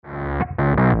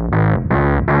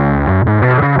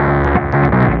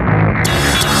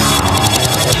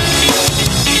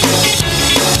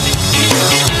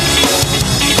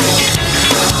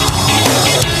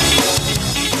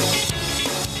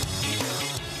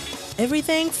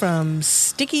Everything from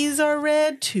stickies are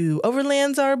red to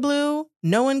overlands are blue.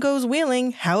 No one goes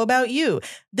wheeling. How about you?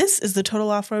 This is the Total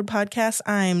Off-Road Podcast.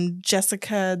 I'm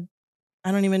Jessica.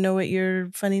 I don't even know what your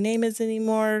funny name is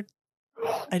anymore.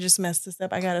 I just messed this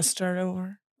up. I got to start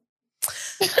over.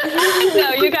 No,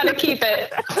 you got to keep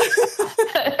it.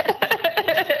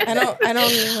 I don't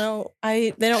know.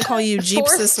 They don't call you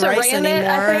Jeepsis Rice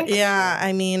anymore. Yeah,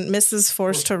 I mean, Mrs.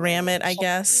 Forced to Ram It, I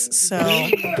guess. So.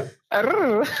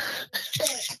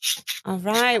 All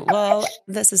right. Well,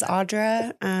 this is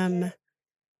Audra.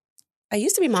 I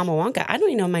used to be Mama Wonka. I don't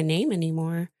even know my name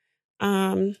anymore.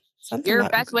 You're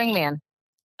best wingman.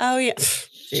 Oh yeah.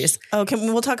 Jeez. Oh,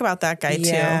 we'll talk about that guy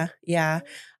too. Yeah.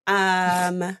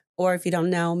 Or if you don't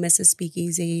know, Mrs.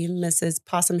 Speakeasy, Mrs.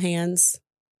 Possum Hands.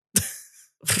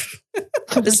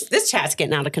 This chat's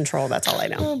getting out of control. That's all I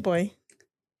know. Oh boy.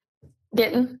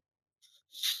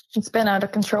 It's been out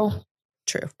of control.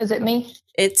 True. Is it me?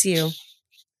 It's you.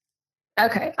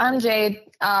 Okay. I'm Jade.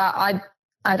 I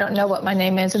don't know what my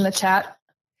name is in the chat.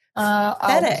 I'll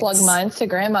plug my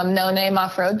Instagram. I'm No Name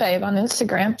Off-Road Babe on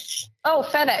Instagram. Oh,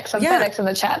 FedEx. I'm FedEx in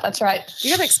the chat. That's right. You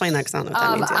got to explain that because I don't know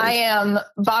what that means. I am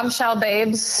Bombshell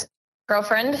Babe's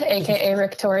girlfriend, a.k.a.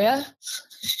 Victoria.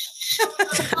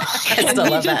 I still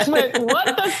love that. Went, what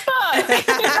the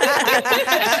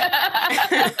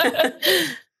fuck?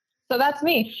 So that's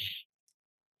me.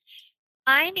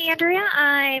 I'm Andrea.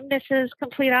 I'm Mrs.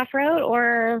 Complete Off-Road,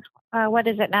 or what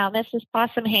is it now? Mrs.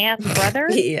 Possum Hands' brother?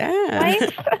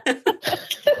 Wife?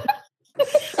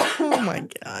 Oh my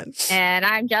God. And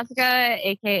I'm Jessica,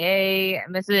 aka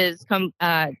Mrs.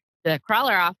 The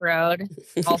Crawler Off-Road,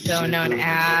 also known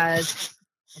as,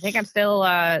 I think I'm still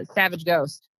Savage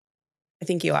Ghost. I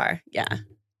think you are. Yeah.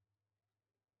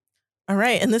 All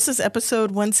right. And this is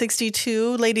episode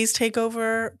 162, Ladies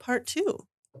Takeover Part 2.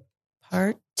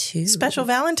 Part 2. Special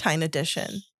Valentine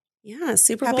edition. Yeah.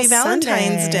 Super Bowl Happy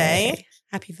Valentine's Sunday. Day.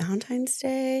 Happy Valentine's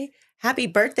Day. Happy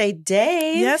birthday,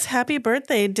 Dave. Yes. Happy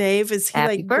birthday, Dave. Is he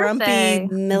Happy like birthday.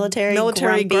 grumpy, military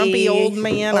grumpy old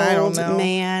man? I don't Old know.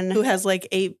 man. Who has like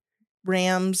 8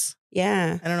 Rams.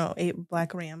 Yeah. I don't know, 8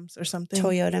 black Rams or something.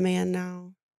 Toyota man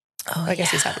now. Oh, I guess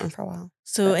he's had one for a while.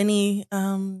 So anybody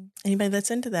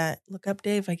that's into that, look up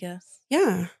Dave, I guess.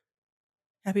 Yeah.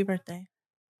 Happy birthday.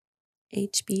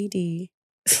 HBD,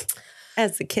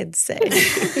 as the kids say.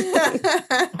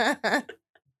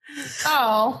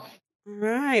 Oh. All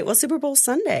right. Well, Super Bowl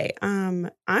Sunday.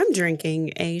 I'm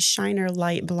drinking a Shiner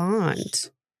Light Blonde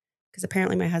because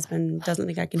apparently my husband doesn't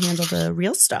think I can handle the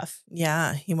real stuff.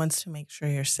 Yeah, he wants to make sure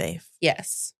you're safe.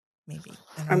 Yes. Maybe.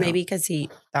 Or maybe because he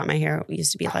thought my hair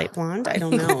used to be light blonde. I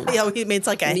don't know. Yeah, he made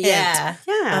like a hint. Yeah.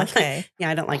 Okay. Yeah,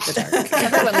 I don't like the dark.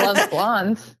 Everyone loves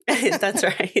blondes. That's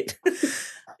right.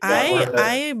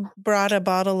 I brought a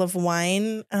bottle of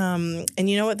wine, and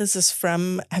you know what this is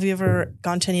from? Have you ever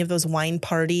gone to any of those wine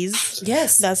parties?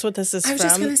 Yes. That's what this is I was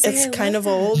just from. gonna say, It's I kind love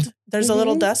of that. old. There's a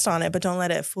little dust on it, but don't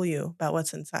let it fool you about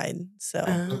what's inside. So,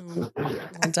 Little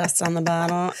dust on the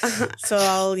bottle.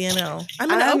 so I'm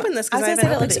going to open this because I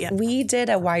haven't opened it yet. We did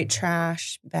a white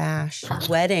trash bash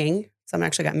wedding. Someone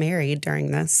actually got married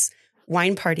during this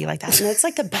wine party like that. And it's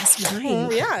like the best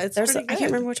wine. Yeah, it's pretty I good.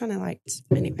 can't remember which one I liked.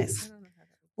 Anyways,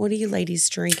 what are you ladies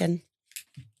drinking?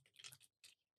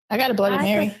 I got a Bloody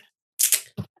Mary.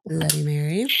 Bloody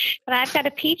Mary. But I've got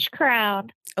a peach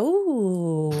crown.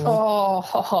 Oh.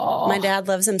 Oh. My dad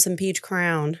loves him some peach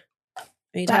crown.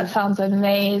 That sounds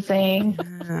amazing.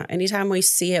 Anytime we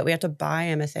see it, we have to buy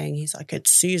him a thing. He's like, it's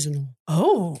seasonal.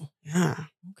 Oh, Yeah.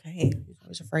 okay. He's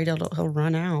always afraid he'll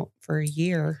run out for a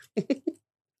year.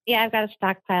 Yeah, I've got a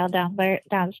stockpile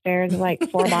downstairs,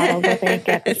 like 4 bottles, I think,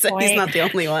 at this point. He's not the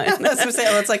only one. I was going to say,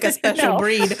 it's like a special No.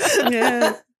 breed.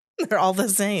 Yeah. They're all the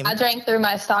same. I drank through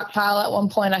my stockpile at one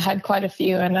point. I had quite a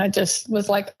few, and I just was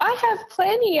like, I have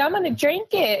plenty. I'm going to drink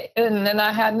it. And then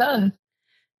I had none.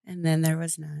 And then there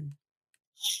was none.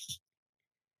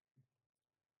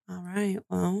 All right.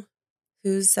 Well,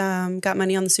 who's got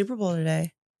money on the Super Bowl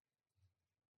today?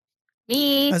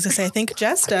 Me. I was gonna say, I think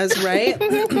Jess does, right?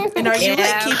 And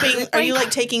are you like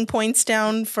taking points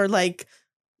down for like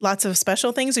lots of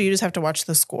special things, or you just have to watch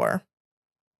the score?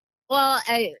 Well,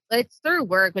 it's through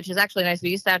work, which is actually nice. We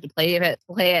used to have to play it,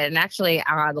 and actually,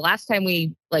 the last time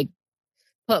we like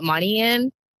put money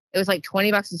in, it was like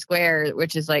 $20 a square,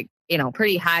 which is like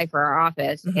pretty high for our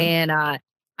office. Mm-hmm. And I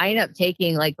ended up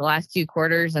taking like the last 2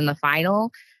 quarters in the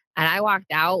final, and I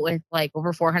walked out with like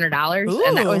over $400.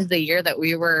 And that was the year that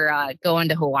we were going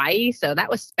to Hawaii, so that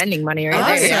was spending money right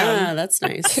Awesome. there. Yeah, that's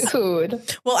nice.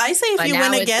 Dude. Well, I say if But you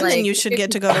now win it's again, then like- you should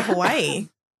get to go to Hawaii.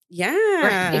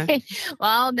 Yeah.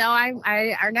 Well, no,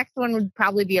 our next one would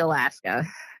probably be Alaska.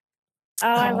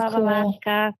 I love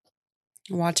Alaska.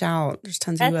 Watch out. There's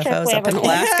tons That's of if UFOs we up in ever-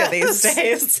 Alaska these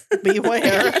days.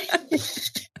 Beware.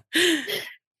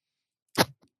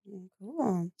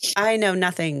 Cool. I know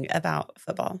nothing about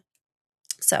football.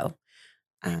 So,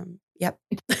 yep.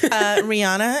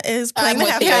 Rihanna is playing the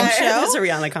with halftime you. show. It's a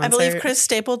Rihanna concert. I believe Chris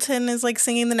Stapleton is like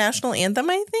singing the national anthem,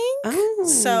 I think. Oh.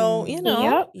 So, you know.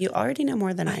 Yep. You already know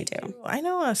more than I do. I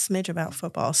know a smidge about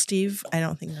football. Steve, I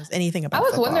don't think knows anything about I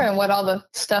was football. wondering what all the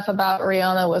stuff about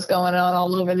Rihanna was going on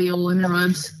all over the old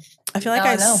interwebs. I feel like Now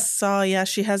I I know. saw,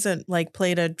 she hasn't like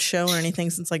played a show or anything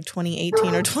since like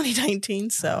 2018 or 2019.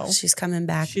 So She's coming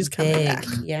back. She's coming big. back.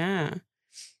 Yeah.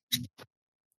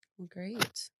 Well, great.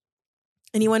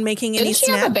 anyone making any Didn't she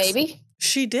snaps? have a baby?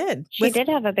 She did. She with did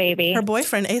have a baby. her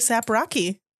boyfriend, ASAP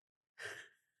Rocky.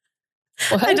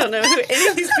 What? I don't know who any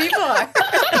of these people are.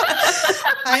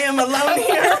 I am alone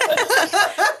here.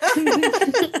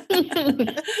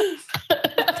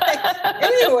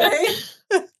 Anyway.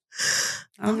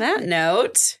 On that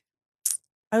note,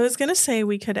 I was going to say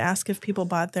we could ask if people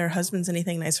bought their husbands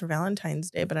anything nice for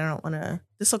Valentine's Day, but I don't want to.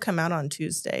 This will come out on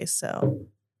Tuesday, so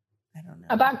I don't know.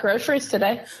 I bought groceries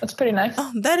today. That's pretty nice.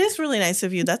 Oh, that is really nice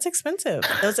of you. That's expensive.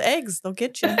 Those eggs, they'll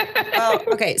get you. well,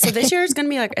 okay. So this year is going to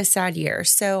be like a sad year.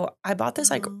 So I bought this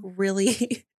like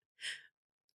really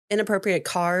inappropriate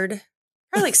card,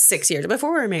 probably like 6 years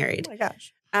before we were married. Oh my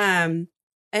gosh.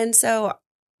 And so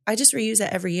I just reuse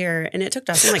it every year, and it took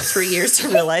Dustin like 3 years to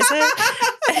realize it.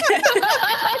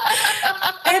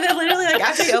 And then literally, like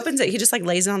after he opens it, he just like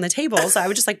lays it on the table. So I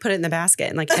would just like put it in the basket,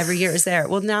 and like every year it's there.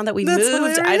 Well, now that we That's moved,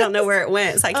 hilarious. I don't know where it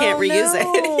went, so I can't reuse it.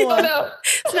 Oh, no.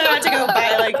 So now I had to go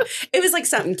buy like it was like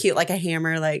something cute, like a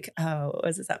hammer. Like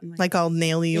was it something Like I'll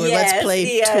nail you or Yes, let's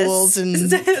play yes. tools and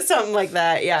something like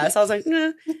that? Yeah. So I was like,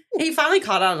 nah. He finally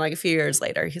caught on like a few years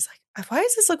later. He's like, why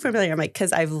does this look familiar? I'm like,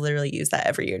 because I've literally used that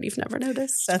every year and you've never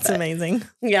noticed. that's But, amazing.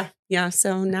 Yeah. Yeah.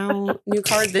 So now new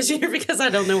card this year because I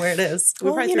don't know where it is. We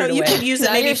Well, probably you threw know, it you away. could use it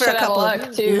Now maybe you for a should have couple luck,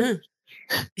 of too.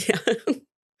 Yeah.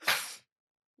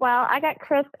 Well, I got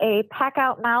Chris a pack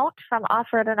out mount from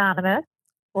Off-Road Anonymous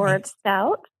for Nice.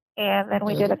 Stout. And then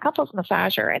we did a couples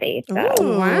massage already. So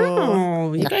Ooh.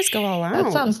 Wow. You guys go all out.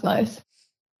 That sounds nice.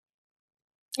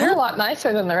 You're a lot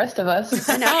nicer than the rest of us.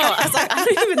 I know. I was like, I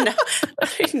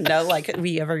don't even know. Like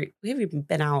we haven't even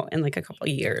been out in like a couple of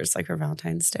years, like for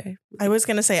Valentine's Day. I was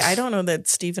going to say, I don't know that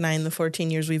Steve and I in the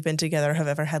 14 years we've been together have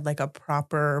ever had like a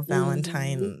proper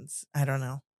Valentine's. I don't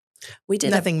know. We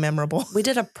did Nothing memorable. We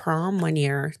did a prom one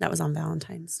year that was on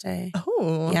Valentine's Day.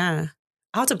 Oh. Yeah.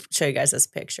 I'll have to show you guys this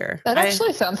picture. That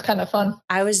actually sounds kind of fun.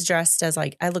 I was dressed as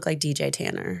like, I look like DJ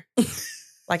Tanner.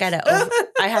 Like I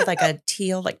had like a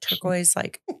teal, like turquoise,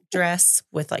 like dress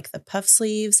with like the puff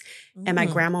sleeves and my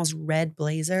grandma's red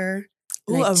blazer.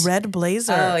 Ooh, a red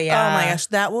blazer. Oh, yeah. Oh my gosh.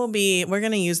 That will be, we're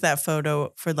going to use that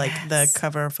photo for like the Yes.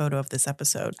 cover photo of this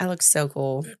episode. I look so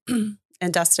cool.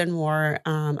 And Dustin wore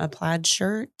a plaid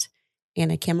shirt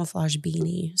and a camouflage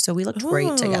beanie. So we looked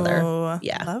great together. Ooh,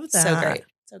 Yeah. Love that. So great.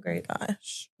 So great.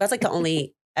 Gosh. That's like the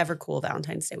only ever cool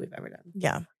Valentine's Day we've ever done.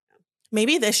 Yeah.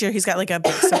 Maybe this year he's got like a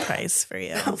big surprise for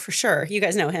you. Oh, for sure. You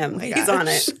guys know him. Oh my He's on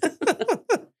gosh. it.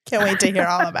 Can't wait to hear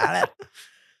all about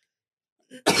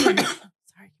it. Sorry.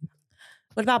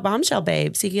 What about Bombshell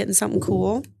Babes? He getting something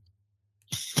cool?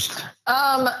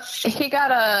 He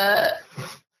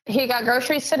got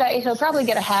groceries today. He'll probably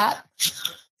get a hat.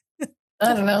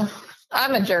 I don't know.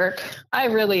 I'm a jerk. I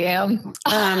really am. A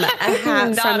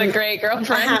hat Not from a great a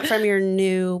girlfriend. hat from your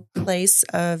new place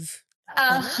of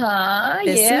Yeah.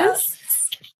 business.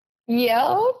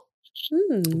 Yeah.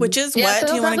 Which is Yeah, what? so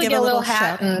Do you he'll want to probably give get a little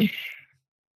hat shout out? and-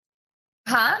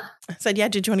 Huh? I said, yeah,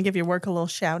 did you want to give your work a little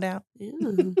shout out? Yeah.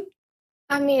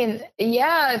 I mean,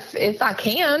 yeah, if I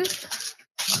can.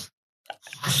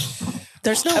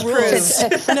 There's no Approved.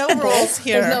 rules. No rules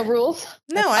here. There's no rules.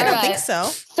 No, I don't All think right. so.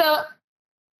 So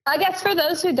I guess for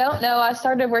those who don't know, I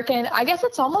started working, I guess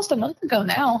it's almost a month ago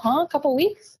now, huh? A couple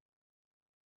weeks?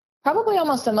 Probably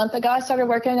almost a month ago, I started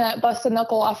working at Busted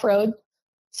Knuckle Off-Road.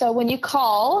 So when you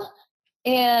call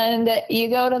and you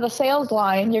go to the sales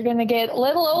line, you're going to get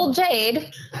little old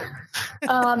Jade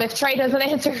if Trey doesn't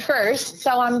answer first.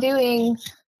 So I'm doing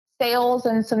sales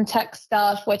and some tech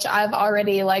stuff, which I've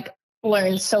already like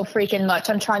learned so freaking much.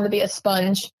 I'm trying to be a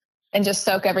sponge and just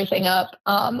soak everything up.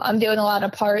 I'm doing a lot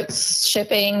of parts,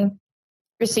 shipping,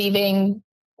 receiving,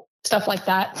 stuff like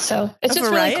that. So it's A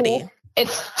just variety. really cool.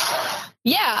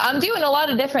 I'm doing a lot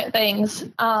of different things.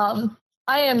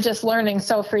 I am just learning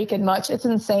so freaking much. It's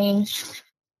insane,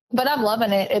 but I'm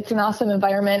loving it. It's an awesome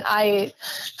environment. I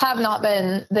have not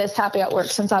been this happy at work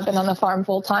since I've been on the farm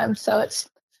full time. So it's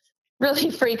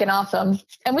really freaking awesome.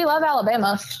 And we love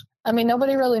Alabama. I mean,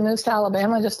 nobody really moves to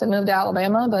Alabama just to move to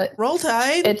Alabama, but Roll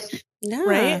Tide. it's Yeah.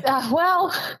 Right?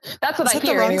 well, that's what Is I that the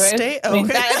hear wrong anyways. state? I mean,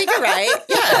 Okay. I think you're right.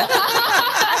 Yeah.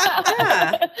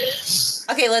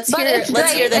 Okay, let's But hear it's the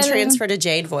great, and- transfer to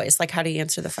Jade voice. Like, how do you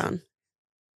answer the phone?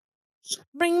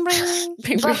 Bring,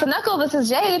 bring. Bust a knuckle, this is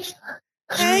Jade.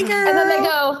 Hey, girl. And then they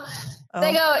go,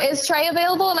 Oh. is Trey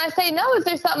available? And I say, no, is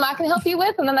there something I can help you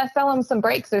with? And then I sell them some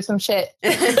brakes or some shit.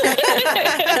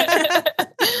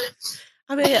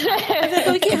 I mean,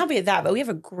 we can't help you with that, but we have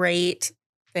a great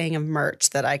thing of merch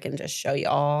that I can just show you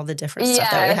all the different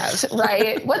stuff that we have.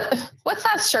 Right. What's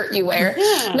that shirt you wear?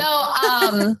 Yeah.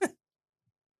 No,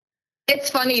 it's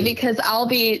funny because I'll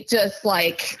be just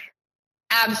like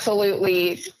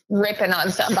absolutely ripping on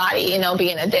somebody,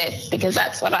 being a dick, because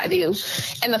that's what I do.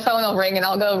 And the phone will ring and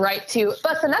I'll go right to,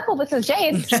 bust a knuckle, this is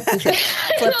Jade. Flip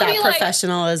that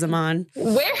professionalism on.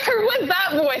 Where was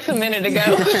that voice a minute ago?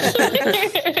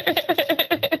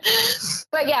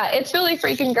 But yeah, it's really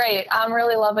freaking great. I'm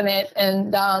really loving it.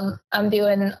 And I'm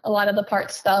doing a lot of the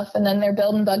part stuff. And then they're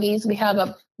building buggies. We have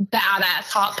a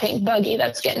badass hot pink buggy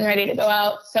that's getting ready to go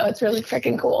out. So it's really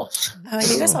freaking cool. Oh, I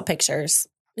think I saw pictures.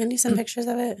 Didn't you send pictures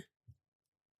of it?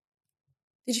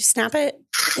 Did you snap it?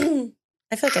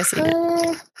 I feel like I've seen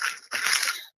it.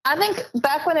 I think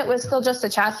back when it was still just a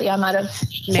chassis, I might have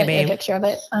sent you a picture of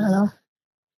it. I don't know.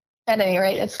 At any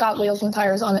rate, it's got wheels and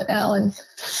tires on it now, and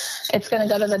it's going to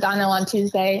go to the dyno on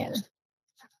Tuesday. And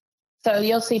so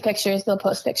you'll see pictures. They'll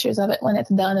post pictures of it when it's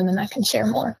done, and then I can share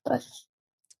more. But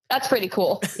that's pretty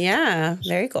cool. Yeah,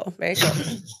 very cool. Very cool.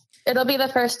 It'll be the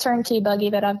first turnkey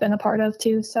buggy that I've been a part of,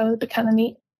 too, so it'll be kind of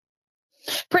neat.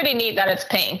 Pretty neat that it's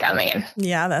pink. I mean,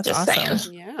 Yeah, that's just awesome.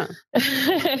 saying.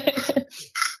 Yeah.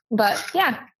 But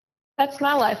yeah, that's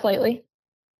my life lately.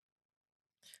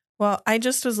 Well, I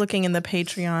just was looking in the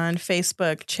Patreon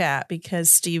Facebook chat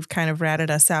because Steve kind of ratted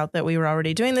us out that we were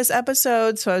already doing this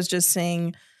episode. So I was just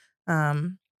saying,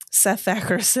 Seth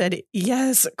Thacker said,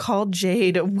 yes, call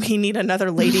Jade. We need another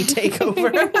lady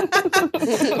takeover.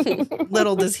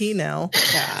 Little does he know.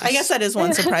 Gosh. I guess that is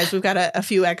one surprise. We've got a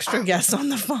few extra guests on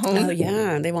the phone. Oh,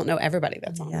 yeah. They won't know everybody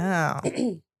that's on. Yeah.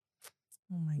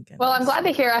 Oh, my goodness. Well, I'm glad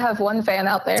to hear I have one fan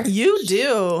out there. You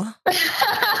do.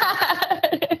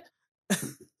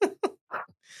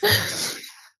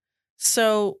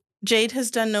 So Jade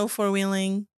has done no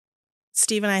four-wheeling.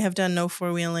 Steve and I have done no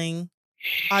four-wheeling.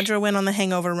 Audra went on the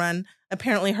hangover run.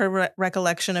 Apparently her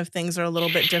recollection of things are a little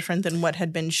bit different than what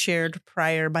had been shared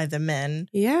prior by the men.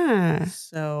 Yeah.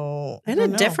 So And a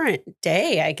different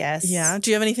day, I guess. Yeah.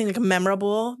 Do you have anything like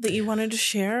memorable that you wanted to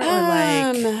share?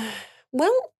 Or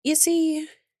well, you see,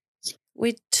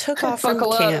 we took off from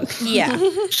Buckle up. camp. Yeah.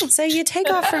 So you take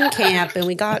off from camp and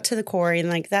we got to the quarry, and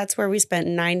like that's where we spent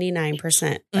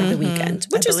 99% of the weekend,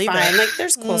 which is fine. that. Like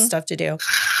there's cool stuff to do.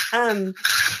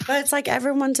 But it's like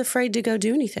everyone's afraid to go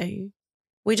do anything.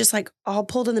 We just like all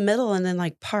pulled in the middle and then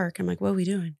like park. I'm like, what are we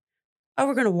doing? Oh,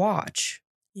 we're gonna watch.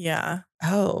 Yeah.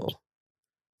 Oh.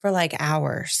 For like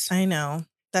hours. I know.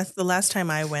 That's the last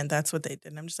time I went. That's what they did.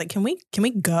 And I'm just like, can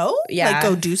we go? Yeah. Like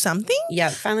go do something? Yeah,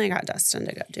 finally I got Dustin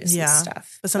to go do some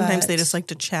stuff. But sometimes they just like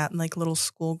to chat and like little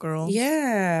schoolgirls.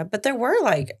 Yeah, but there were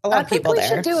like a lot of people there. I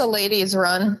think we should do a ladies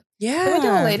run. Yeah. Can we do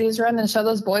a ladies run and show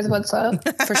those boys what's up?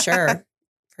 For sure.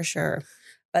 For sure.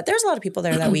 But there's a lot of people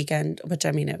there that weekend, which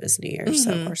I mean, it was New Year's.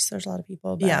 So of course there's a lot of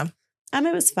people. But, Yeah.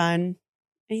 it was fun.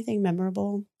 Anything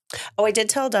memorable? Oh, I did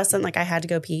tell Dustin like I had to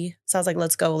go pee. So I was like,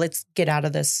 let's go. Let's get out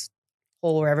of this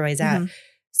hole where everybody's at.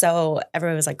 So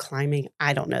everybody was like climbing.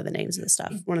 I don't know the names of the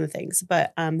stuff. One of the things,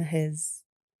 but his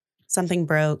something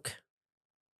broke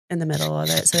in the middle of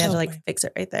it. So they had to like fix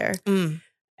it right there. And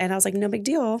I was like, no big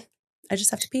deal. I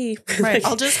just have to pee. Right.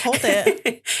 I'll just hold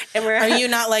it. And Are you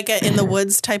not like a in the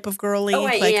woods type of girly? Oh,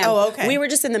 I like, am. Oh, okay. We were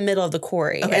just in the middle of the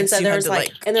quarry. Okay, And so so you there had was to,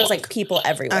 like, and there was like people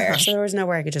everywhere. Uh-huh. So there was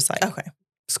nowhere I could just like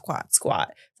squat. So I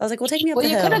was like, well, take me up Well, the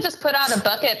you hill. could have just put out a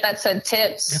bucket that said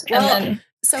tips Well, and then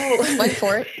So went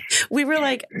for it. we were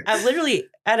like literally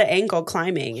at an angle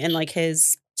climbing, and like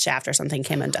his shaft or something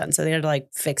came undone. So they had to like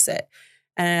fix it.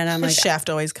 And I'm His like, shaft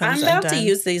always comes I'm about undone. to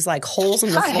use these like holes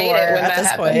in the I hate floor it when at that this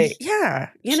happens. point. Yeah.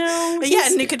 You know? But yeah,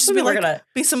 and it could just be we're like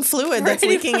be some fluid that's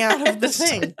Pretty leaking out of the much.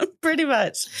 thing. Pretty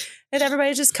much. And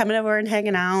everybody's just coming over and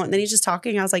hanging out. And then he's just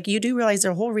talking. I was like, you do realize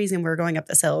the whole reason we're going up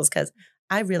this hill is because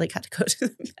I really got to go to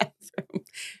the bathroom.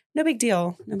 No big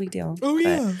deal. No big deal. Oh,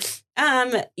 yeah.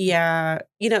 Yeah.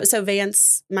 You know, so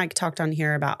Mike talked on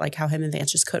here about like how him and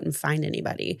Vance just couldn't find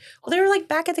anybody. Well, they were like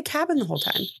back at the cabin the whole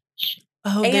time.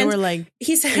 Oh, they And were like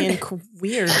He said, being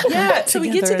weird. yeah. So we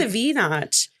get to together. the V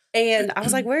notch and I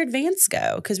was like, where'd Vance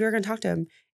go? Because we were going to talk to him.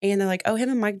 And they're like, oh, him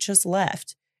and Mike just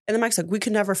left. And then Mike's like, we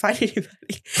could never find anybody.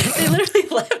 They literally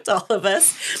left all of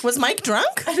us. Was Mike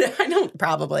drunk? I don't,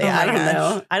 probably. Oh my I don't gosh.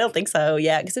 know. I don't think so.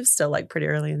 Yeah. Because it was still like pretty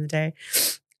early in the day.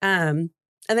 And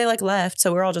they like left.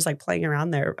 So we're all just like playing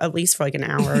around there at least for like an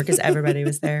hour because everybody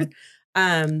was there.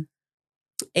 And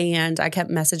I kept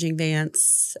messaging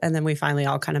Vance. And then we finally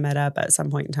all kind of met up at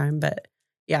some point in time. But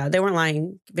yeah, they weren't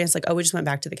lying. Vance like, oh, we just went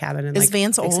back to the cabin and Is like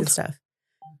Vance fixed old? stuff.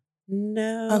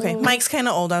 No. Okay. Mike's kind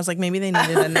of old. I was like, maybe they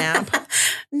needed a nap.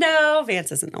 No,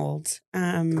 Vance isn't old.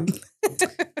 And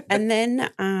then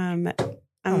I'm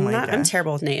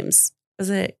terrible with names. Is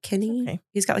it Kenny? Okay.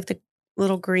 He's got like the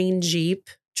little green Jeep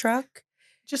truck.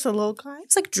 Just a little guy?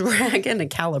 It's like dragging a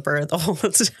caliper the whole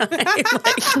time. Like,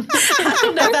 I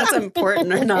don't know if that's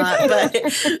important or not, but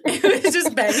it was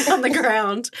just banging on the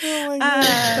ground. Oh my God.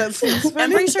 That seems funny.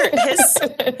 I'm pretty sure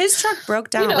his truck broke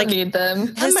down. You don't need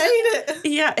them. I made it.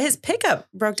 Yeah, his pickup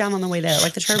broke down on the way there,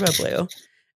 like the turbo blew.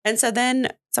 And so then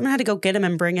someone had to go get him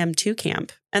and bring him to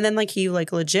camp. And then like he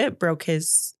like legit broke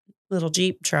his little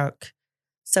Jeep truck.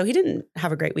 So he didn't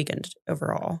have a great weekend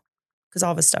overall because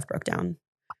all of his stuff broke down.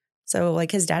 So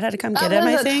like his dad had to come get him,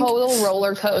 I think. That was a total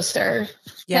roller coaster.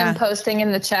 Yeah. Him posting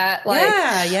in the chat like,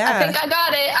 yeah. I think I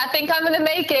got it. I think I'm going to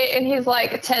make it. And he's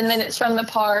like 10 minutes from the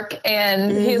park.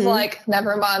 And he's like,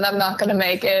 never mind, I'm not going to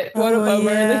make it. What a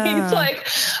bummer. And he's like,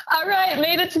 all right,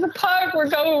 made it to the park. We're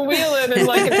going wheeling. And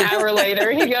like an hour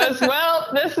later, he goes, well,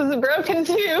 this is broken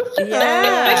too.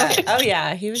 Yeah. Oh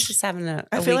yeah. He was just having a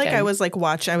I feel weekend. like I was like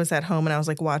I was at home and I was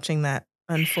like watching that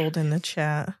unfold in the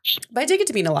chat. But I did get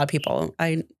to meet a lot of people.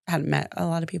 I hadn't met a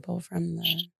lot of people from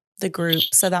the group.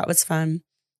 So that was fun.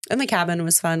 And the cabin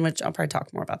was fun, which I'll probably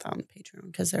talk more about that on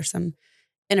Patreon because there's some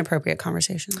inappropriate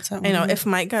conversations. So I know if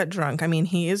Mike got drunk, I mean,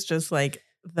 he is just like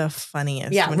the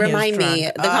funniest. Yeah, when remind he is me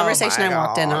drunk. the conversation I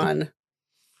walked in on.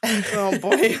 Oh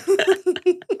boy.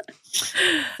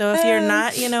 So if you're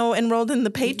not, enrolled in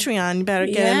the Patreon, you better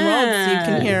get enrolled so you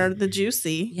can hear the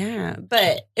juicy. Yeah,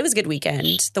 but it was a good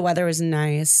weekend. The weather was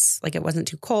nice. Like it wasn't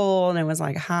too cold and it was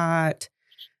like hot.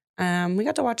 We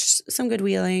got to watch some good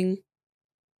wheeling.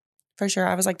 For sure.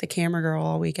 I was like the camera girl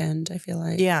all weekend, I feel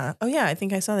like. Yeah. Oh yeah, I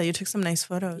think I saw that. You took some nice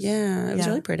photos. Yeah, it was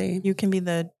really pretty. You can be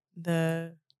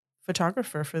the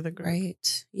photographer for the group.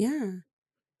 Right. Yeah.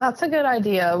 That's a good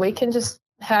idea. We can just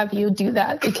have you do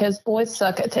that because boys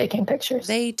suck at taking pictures.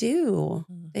 They do.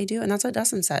 They do. And that's what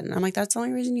Dustin said. And I'm like, that's the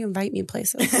only reason you invite me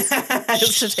places.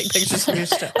 Just to take pictures of your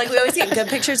stuff. Like we always get good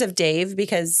pictures of Dave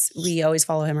because we always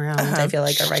follow him around. I feel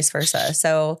like, or vice versa.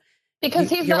 So because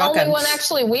he's the only one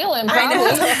actually wheeling,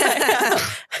 probably.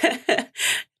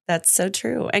 That's so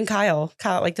true. And Kyle,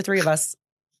 like the three of us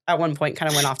at one point kind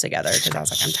of went off together because I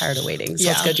was like, I'm tired of waiting. So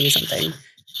let's go do something.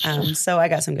 So I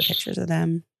got some good pictures of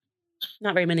them.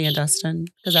 Not very many of Dustin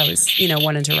because I was,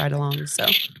 wanting to ride along. So,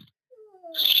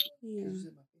 yeah.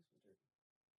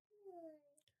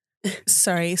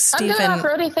 Sorry, Stephen. I'm doing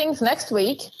off-roady things next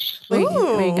week. Where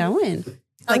are you going?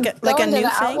 Like a new to the thing?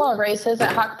 outlaw races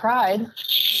at Hawk Pride.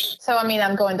 So, I mean,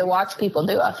 I'm going to watch people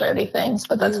do off-roady things,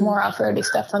 but that's more off-roady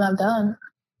stuff than I've done.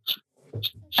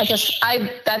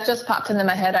 That just popped into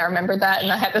my head. I remembered that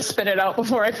and I had to spit it out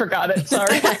before I forgot it.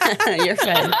 Sorry. You're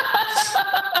fine.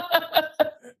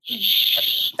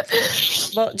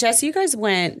 Well, Jess, you guys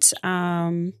went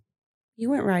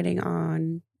riding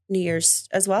on New Year's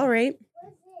as well, right?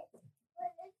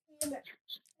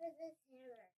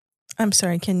 I'm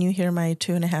sorry. Can you hear my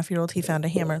 2.5-year-old? He found a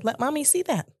hammer. Let mommy see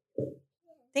that.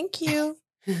 Thank you.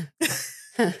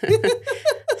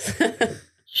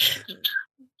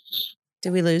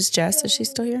 Did we lose Jess? Is she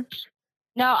still here?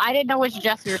 No, I didn't know which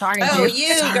Jess we were talking to. Oh,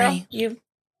 you, girl. You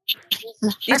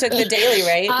took the daily,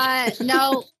 right?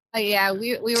 No. Yeah,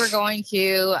 we were going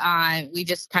to. We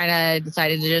just kind of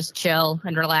decided to just chill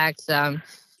and relax.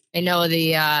 I know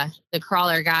the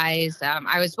crawler guys.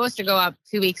 I was supposed to go up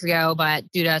 2 weeks ago, but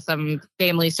due to some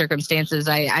family circumstances,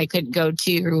 I couldn't go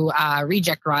to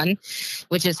Reject Run,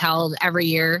 which is held every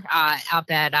year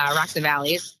up at Rocks and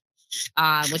Valleys,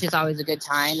 which is always a good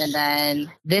time. And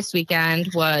then this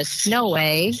weekend was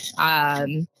Snowway,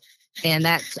 and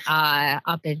that's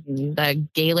up in the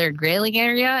Gaylord Grayling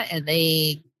area, and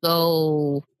they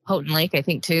go Houghton Lake, I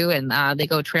think, too, and they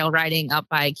go trail riding up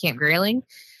by Camp Grayling,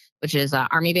 which is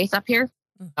Army base up here.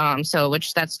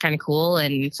 Which that's kind of cool.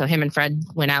 And so him and Fred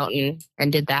went out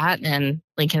and did that. And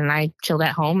Lincoln and I chilled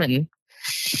at home, and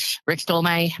Rick stole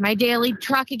my daily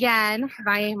truck again,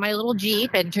 my little Jeep,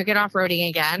 and took it off-roading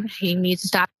again. He needs to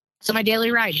stop. So my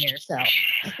daily ride here. So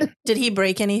did he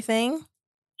break anything?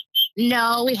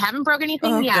 No, we haven't broken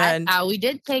anything yet. We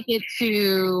did take it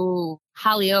to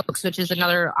Holly Oaks, which is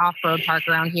another off-road park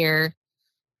around here.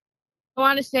 I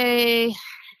want to say,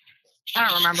 I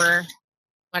don't remember.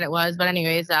 when it was. But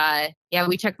anyways, yeah,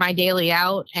 we took my daily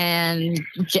out, and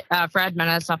Fred met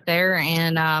us up there,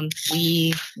 and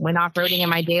we went off-roading in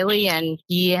my daily, and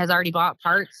he has already bought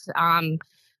parts.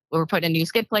 We're putting a new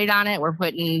skid plate on it. We're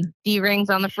putting D-rings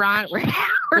on the front. We're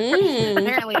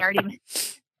apparently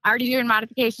already doing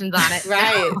modifications on it.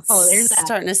 Right. Oh, there's that.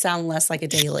 Starting to sound less like a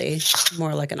daily,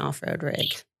 more like an off-road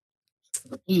rig.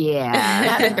 Yeah,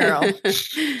 that girl.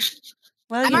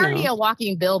 Well, I'm already a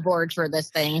walking billboard for this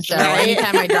thing. So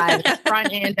anytime I drive, it's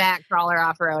front and back crawler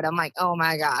off-road. I'm like, oh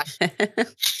my gosh.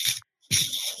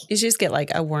 You should just get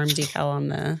like a worm decal on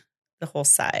the whole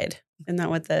side. Isn't that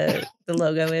what the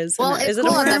logo is? Well, is it it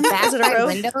cool a worm? on the back Is it a rope?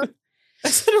 window.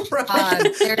 Is it a rope?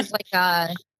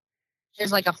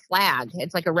 There's like a flag.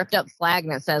 It's like a ripped up flag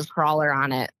that says crawler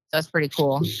on it. So it's pretty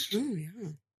cool. Oh, yeah.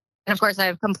 And of course, I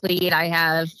have Complete. I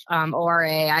have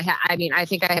ORA. I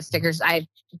think I have stickers. I have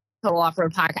Total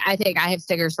Off-Road Podcast. I think I have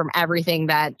stickers from everything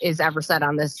that is ever said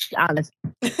on this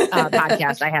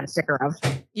podcast. I have a sticker of.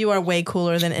 You are way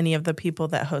cooler than any of the people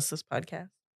that host this podcast.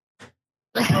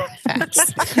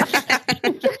 Facts.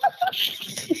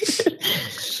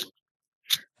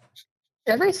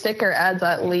 Every sticker adds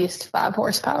at least 5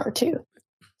 horsepower too.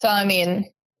 So I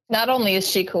mean, not only is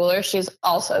she cooler, she's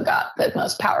also got the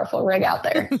most powerful rig out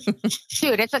there.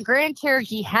 Dude, it's a Grand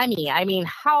Cherokee Hemi. I mean,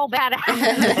 how badass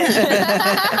is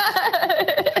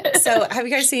it? So have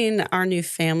you guys seen our new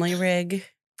family rig?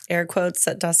 Air quotes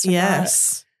that Dustin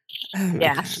Yes. Oh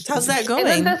Yeah. God. How's that going?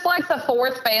 Isn't this like the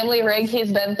 4th family rig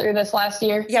he's been through this last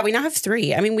year? Yeah, we now have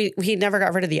 3. I mean, he never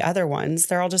got rid of the other ones.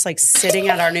 They're all just like sitting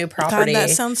at our new God, property.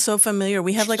 that sounds so familiar.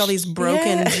 We have like all these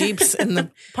broken Jeeps in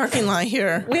the parking lot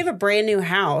here. We have a brand new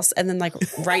house, and then like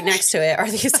right next to it are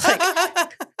these like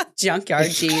junkyard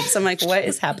Jeeps. I'm like, what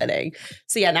is happening?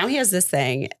 So yeah, now he has this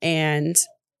thing, and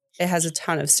it has a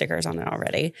ton of stickers on it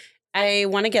already. I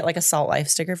want to get like a Salt Life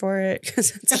sticker for it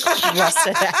because it's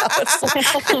rusted out.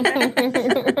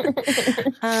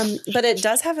 But it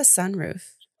does have a sunroof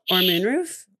or a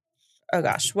moonroof. Oh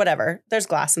gosh, whatever. There's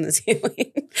glass in the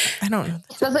ceiling. I don't know.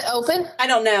 Does it open? I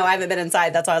don't know. I haven't been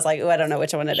inside. That's why I was like, oh, I don't know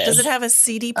which one it is. Does it have a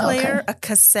CD player, a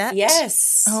cassette?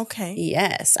 Yes. Okay.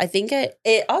 Yes. I think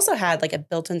it also had like a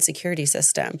built-in security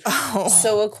system. Oh.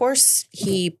 So of course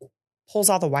he pulls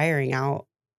all the wiring out.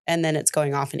 And then it's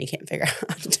going off and he can't figure out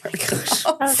how to turn it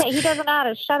off. Okay, he doesn't know how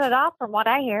to shut it off from what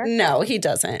I hear. No, he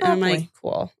doesn't. And I'm like,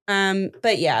 cool.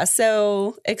 But yeah,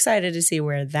 so excited to see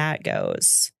where that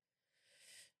goes.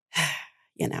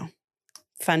 You know,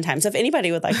 fun times. So if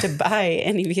anybody would like to buy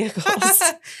any vehicles,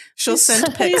 She'll send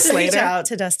please pics reach later. out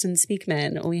to Dustin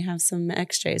Speakman. We have some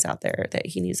XJs out there that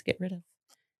he needs to get rid of.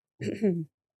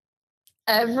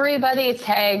 Everybody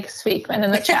tag Speakman in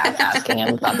the chat asking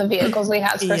him about the vehicles he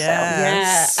has for sale.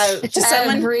 Yeah. Just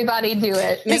Everybody do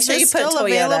it. Make Is sure you this put still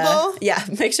Toyota. available? Yeah,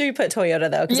 make sure you put Toyota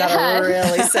though, because Yes. that'll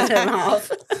really send him off.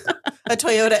 A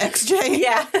Toyota XJ?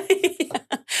 Yeah.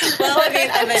 Well,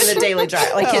 I mean the daily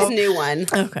drive, like his new one.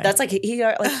 Okay. That's like he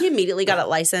immediately got it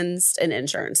licensed and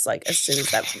insurance like as soon as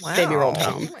that baby rolled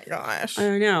home. Oh my gosh. I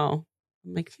don't know.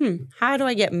 I'm like, how do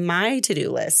I get my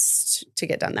to-do list to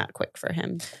get done that quick for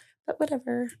him? But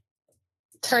whatever.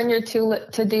 Turn your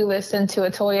to-do list into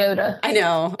a Toyota. I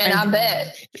know. And I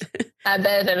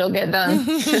bet it'll get done.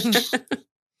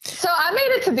 So I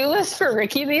made a to-do list for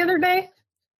Ricky the other day,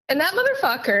 and that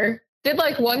motherfucker did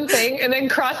like one thing and then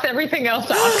crossed everything else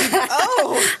off.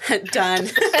 Oh. Done.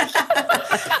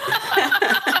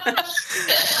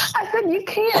 I said, you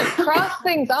can't cross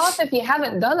things off if you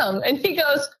haven't done them. And he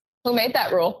goes, who made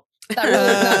that rule? That rule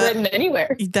is not written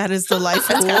anywhere. That is the life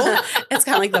rule. It's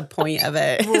kind of like the point of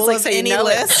it. Rule It's like of so you any know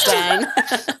list. it's done.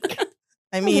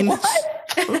 I mean, What?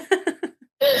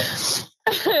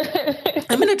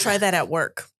 I'm going to try that at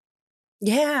work.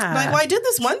 Yeah. Like, well, I did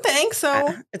this one thing,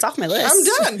 so it's off my list. I'm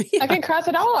done. I can cross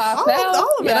it all off. All now.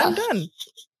 of it, I'm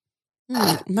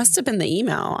done. Must have been the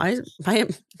email. My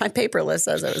paper list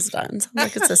says it was done. Sounds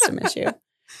like a system issue.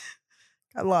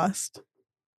 Got lost.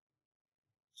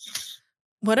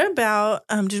 What about,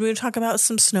 did we talk about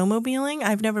some snowmobiling?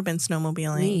 I've never been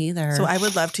snowmobiling. Me either. So I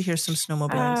would love to hear some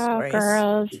snowmobiling stories.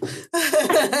 Girls.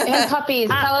 And puppies.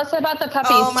 Tell us about the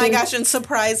puppies. Oh my too. gosh, and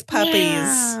surprise puppies.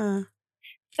 Yeah.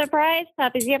 Surprise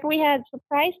puppies. Yep, we had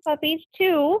surprise puppies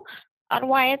too on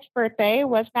Wyatt's birthday.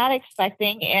 Was not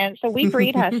expecting. And so we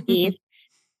breed huskies.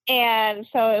 And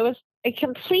so it was a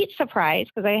complete surprise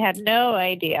because I had no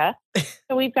idea.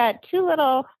 So we've got 2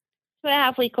 little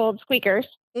 2.5-week-old squeakers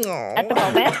at the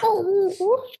moment.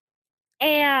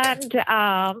 And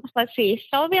let's see,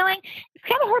 snowmobiling. It's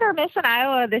kind of hard or miss in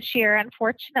Iowa this year,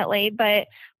 unfortunately, but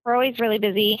we're always really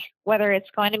busy, whether it's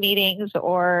going to meetings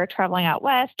or traveling out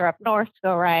west or up north to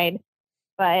go ride.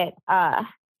 But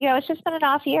it's just been an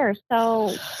off year.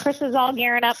 So Chris is all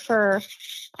gearing up for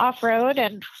off-road,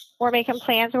 and we're making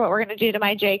plans for what we're going to do to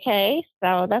my JK.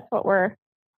 So that's what we're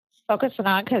focusing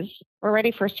on because we're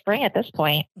ready for spring at this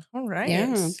point. All right.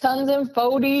 Yeah. Tons and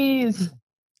foodies.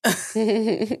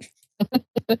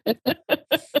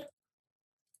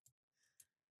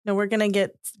 No,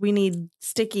 we need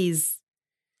stickies.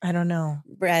 I don't know.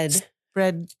 Bread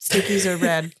stickies are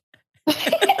red.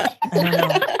 I don't know.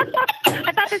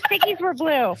 I thought the stickies were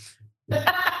blue.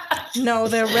 No,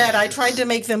 they're red. I tried to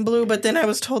make them blue, but then I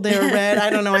was told they were red. I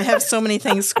don't know. I have so many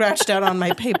things scratched out on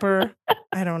my paper.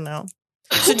 I don't know.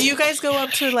 So do you guys go up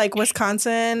to like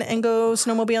Wisconsin and go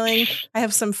snowmobiling? I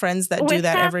have some friends that do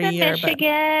that every year.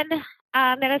 Michigan,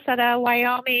 Minnesota,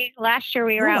 Wyoming. Last year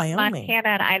we were out in Montana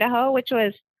and Idaho, which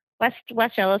was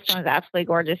West Yellowstone is absolutely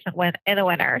gorgeous in the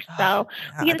winter. So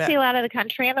we get to see a lot of the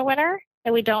country in the winter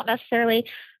that we don't necessarily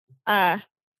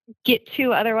get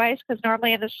to otherwise, because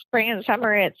normally in the spring and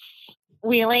summer it's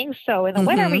wheeling. So in the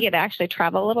winter we get to actually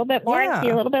travel a little bit more and see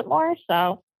a little bit more.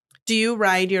 So do you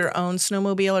ride your own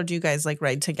snowmobile, or do you guys like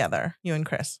ride together, you and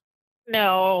Chris?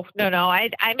 No.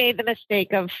 I made the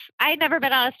mistake of, I'd never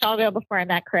been on a snowmobile before I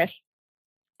met Chris.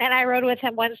 And I rode with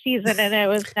him one season, and it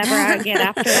was never again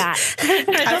after that.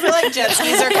 I feel like jet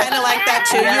skis are kind of like that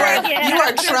too. You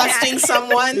are trusting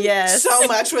someone so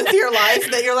much with your life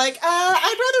that you're like,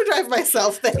 I'd rather drive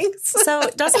myself. Thanks. So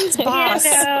Dustin's boss.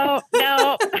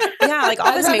 No. Yeah, like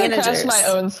all his managers. Crash my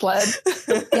own sled.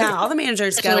 Yeah, all the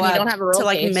managers go up to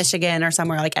like Michigan or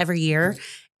somewhere like every year.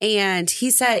 And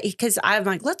he said, because I'm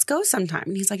like, let's go sometime.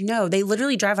 And he's like, no, they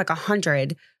literally drive like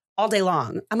 100 all day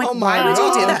long. I'm like, why would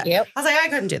you do that? Yep. I was like, I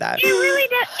couldn't do that.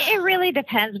 It really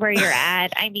depends where you're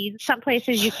at. I mean, some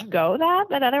places you can go that,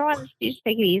 but other ones you just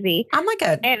take it easy. I'm like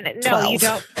a and 12. No, you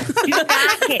don't. Do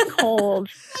not get cold.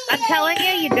 I'm telling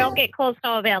you don't get cold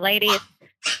snowmobile, ladies.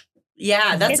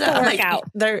 Yeah, that's a workout.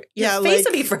 Like, your face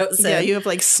would be frozen. Yeah, you have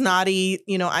like snotty,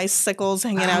 icicles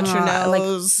hanging out your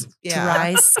nose. Like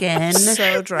dry skin.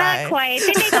 So dry. Not quite. They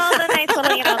make all the nice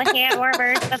little, the hand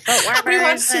warmers, the foot warmers. We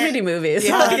watch too many movies.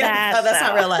 That's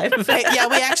not real life.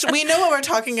 we know what we're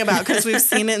talking about because we've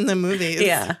seen it in the movies.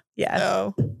 Yeah.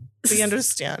 So we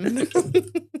understand.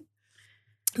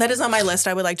 That is on my list.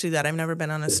 I would like to do that. I've never been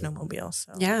on a snowmobile.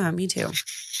 So yeah, me too.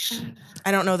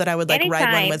 I don't know that I would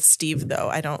ride one with Steve though.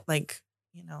 I don't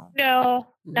No,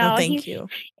 thank you.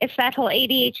 It's that whole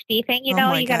ADHD thing, you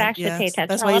got to actually pay attention.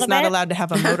 That's why he's not allowed to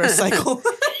have a motorcycle.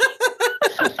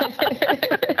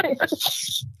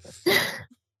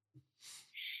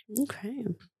 Okay.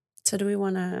 So do we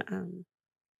want to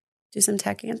do some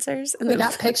tech answers? And we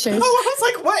got pictures. Oh, I was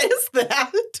like, what is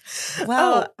that?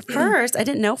 Well, first, I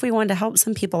didn't know if we wanted to help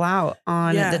some people out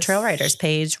on the Trail Riders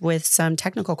page with some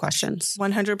technical questions.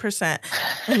 100%.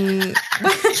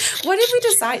 What did we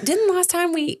decide? Didn't last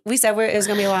time we said it was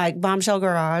going to be like Bombshell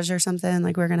Garage or something?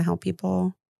 Like we're going to help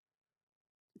people.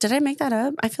 Did I make that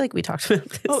up? I feel like we talked about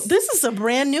this. Oh, this is a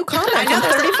brand new comment. I know,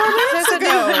 34 minutes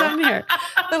ago.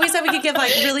 But we said we could give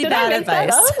like really bad advice.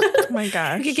 Oh my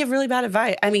gosh. We could give really bad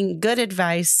advice. I mean, good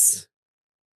advice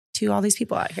to all these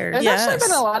people out here. There's actually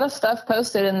been a lot of stuff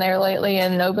posted in there lately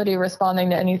and nobody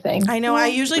responding to anything. I know. I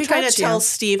usually try to tell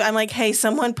Steve, I'm like, hey,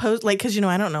 someone post, like, because,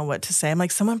 I don't know what to say. I'm like,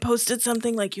 someone posted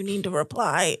something, like, you need to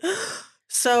reply.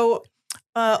 So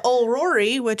old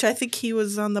Rory, which I think he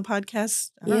was on the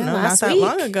podcast, I don't know, not that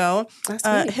long ago,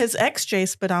 his XJ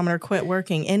speedometer quit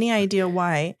working. Any idea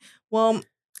why? Well,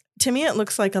 to me, it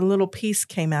looks like a little piece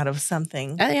came out of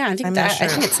something. Yeah, I think I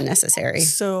think it's necessary.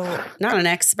 So, not an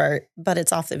expert, but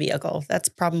it's off the vehicle. That's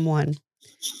problem one.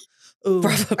 Ooh.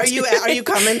 Are you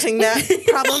commenting that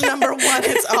problem number one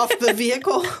is off the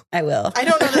vehicle? I will. I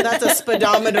don't know that that's a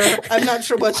speedometer. I'm not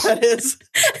sure what that is.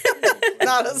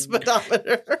 Not a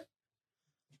speedometer.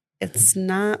 It's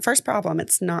not. First problem,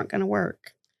 it's not going to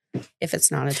work if it's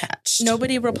not attached.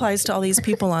 Nobody replies to all these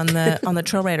people on the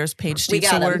Trail Riders page, Steve.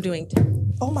 We're doing.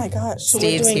 Oh my gosh! So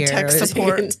Steve's we're doing tech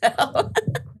support.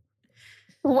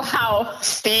 Wow,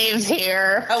 Steve's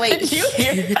here. Oh wait, did you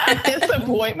hear that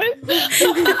disappointment?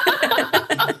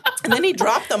 And then he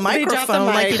dropped the microphone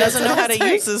like he doesn't know how to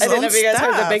use his own stuff. I don't know if you guys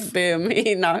heard the big boom.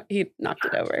 He knocked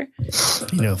it over.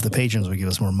 If the patrons would give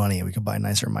us more money, we could buy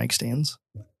nicer mic stands.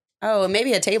 Oh,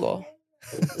 maybe a table.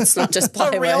 It's not just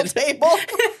plywood. A real table?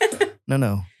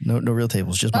 No real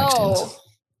tables, just mic stands.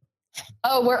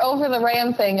 Oh, we're over the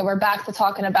RAM thing and we're back to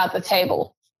talking about the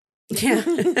table. Yeah.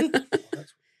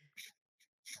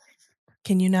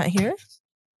 Can you not hear?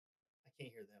 I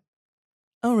can't hear them.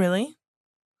 Oh, really?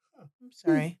 I'm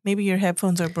sorry. Maybe your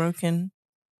headphones are broken.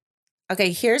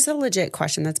 Okay, here's a legit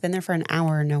question that's been there for an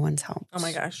hour and no one's helped. Oh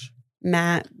my gosh.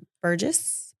 Matt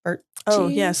Burgess Oh,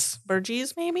 yes.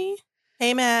 Burgess, maybe?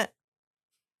 Hey, Matt.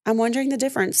 I'm wondering the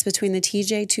difference between the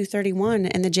TJ 231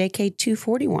 and the JK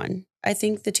 241. I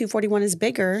think the 241 is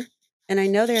bigger, and I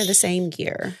know they're the same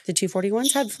gear. The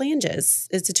 241s had flanges.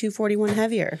 Is the 241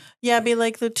 heavier? Yeah, be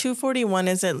like the 241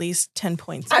 is at least 10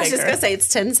 points bigger. I was just going to say it's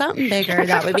 10 something bigger.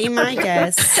 That would be my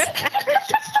guess.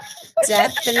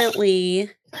 Definitely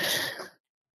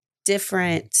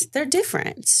different. They're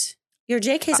different. Your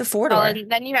JK's a 4-door.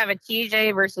 And then you have a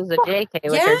TJ versus a JK.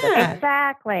 Which are different.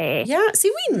 Exactly. Yeah.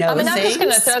 See, we know I'm things. just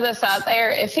going to throw this out there.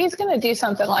 If he's going to do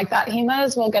something like that, he might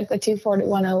as well get the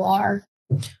 241 OR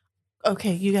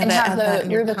Okay, you got to and add have that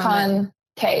the in the comment. Rubicon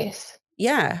case.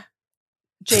 Yeah.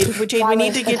 Jade, we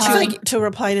need to get Why you to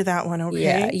reply to that one, okay?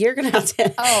 Yeah. You're going to have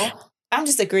to. Oh, I'm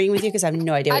just agreeing with you because I have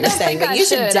no idea what I you're don't saying, think but I you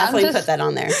should should. definitely I'm just- put that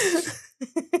on there.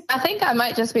 I think I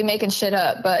might just be making shit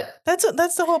up, but That's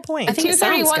the whole point. I think it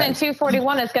sounds 231 good. and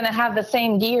 241 is going to have the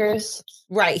same gears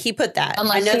Right. He put that.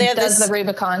 unless he does the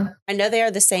Rubicon. I know they are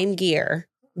the same gear,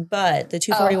 but the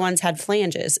 241s had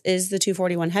flanges. Is the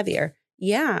 241 heavier?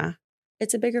 Yeah.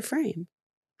 It's a bigger frame.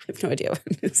 I have no idea what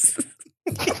it is.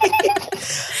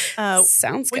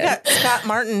 Sounds good. We got Scott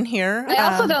Martin here.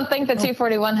 I also don't think the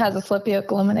 241 has a flip yoke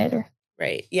eliminator.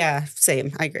 Right. Yeah.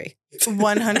 Same. I agree.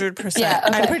 100%. Yeah,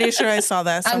 okay. I'm pretty sure I saw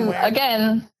that somewhere. I'm,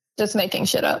 again, just making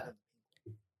shit up.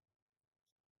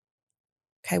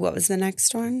 Okay. What was the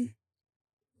next one?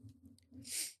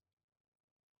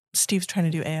 Steve's trying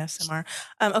to do ASMR.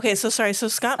 Okay, so sorry. So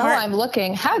Scott Oh, Martin. I'm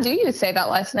looking. How do you say that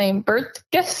last name?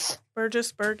 Burgess?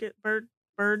 Burgess, Bird.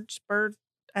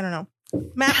 I don't know.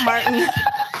 Matt Martin.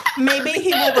 Maybe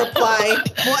he will reply.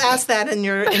 We'll ask that in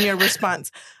your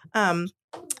response.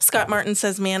 Scott Martin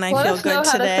says, "Man, I Let feel us know good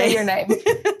how today." to say your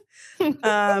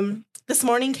name. This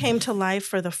morning came to life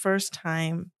for the first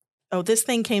time. Oh, this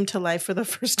thing came to life for the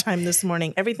first time this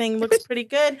morning. Everything looks pretty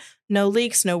good. No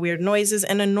leaks, no weird noises,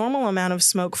 and a normal amount of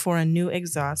smoke for a new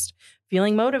exhaust.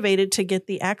 Feeling motivated to get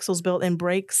the axles built and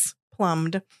brakes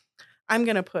plumbed. I'm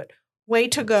going to put, way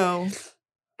to go.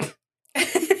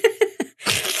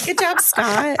 Good job,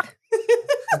 Scott.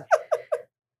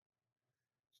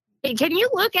 Hey, can you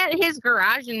look at his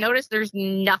garage and notice there's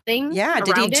nothing? Yeah.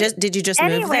 Did you just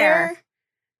move Anywhere. there?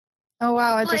 Oh,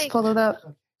 wow. I just Like- pulled it up.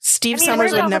 Steve I mean, Summers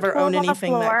there's would all the never own tools on the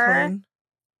anything that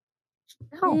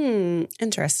floor. clean.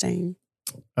 Interesting.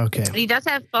 Okay. He does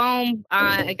have foam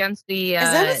against the,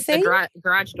 that a thing?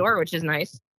 garage door, which is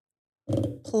nice.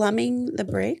 Plumbing the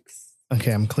brakes?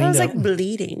 Okay, I'm I cleaned was up. like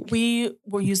bleeding. We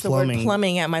will use the word Plumbing.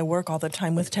 plumbing at my work all the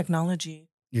time with technology.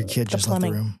 Your kid the just left the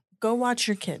plumbing. room. Go watch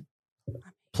your kid.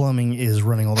 Plumbing is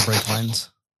running all the brake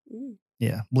lines. Mm.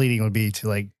 Yeah. Bleeding would be to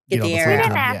like Get get all the the air We fluid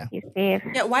didn't out. ask Yeah. you, Steve.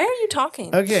 Yeah, why are you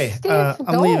talking? Okay. Steve, I'm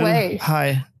go leaving. away.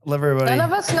 Hi. Love everybody. None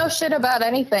of us know shit about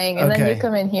anything. And then Okay. you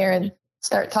come in here and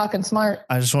start talking smart.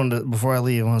 I just wanted to, before I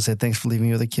leave, I want to say thanks for leaving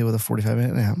me with a kid with a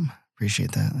 45-minute nap.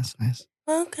 Appreciate that. That's nice.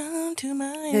 Welcome to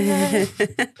my life.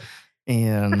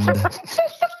 And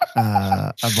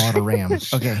I bought a Ram.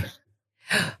 Okay.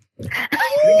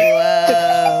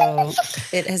 Whoa.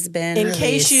 It has been In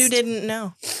case you released. didn't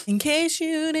know. In case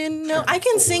you didn't know. I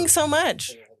can sing so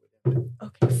much.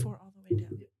 Okay, 4 all the way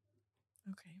down.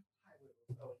 Okay.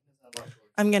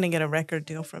 I'm going to get a record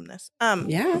deal from this.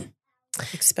 Yeah.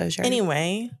 Exposure.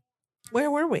 Anyway, where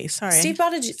were we? Sorry. Steve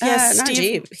bought a Jeep. Yes, not Steve-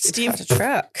 Jeep. Steve- Bought a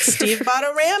truck. Steve bought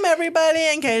a Ram, everybody,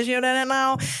 in case you didn't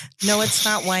know. No, it's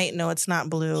not white. No, it's not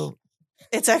blue.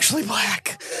 It's actually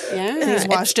black. Yeah. And he's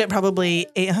washed it probably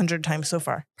 800 times so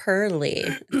far. Pearly.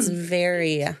 It's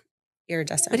very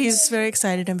iridescent. But he's very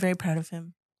excited. I'm very proud of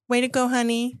him. Way to go,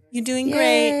 honey. You're doing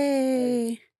great.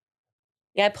 Yay.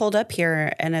 Yeah, I pulled up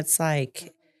here and it's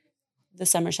like the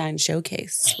Summer Shine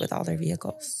showcase with all their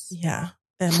vehicles. Yeah.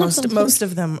 And most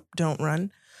of them don't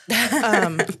run.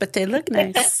 But they look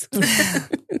nice.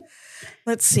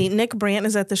 Let's see. Nick Brandt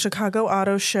is at the Chicago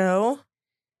Auto Show.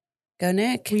 Go,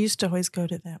 Nick. We used to always go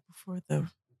to that before the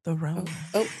Rona.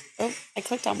 Oh, I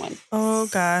clicked on one. Oh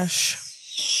gosh.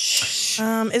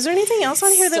 Is there anything else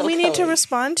on here that So we need to color.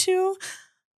 respond to?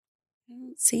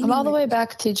 See, I'm all the way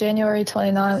back to January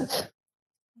 29th.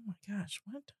 Oh my gosh,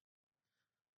 what?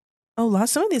 Oh,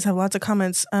 some of these have lots of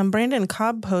comments. Brandon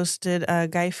Cobb posted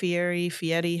Guy Fieri,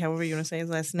 however you want to say his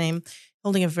last name,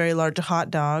 holding a very large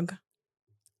hot dog.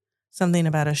 Something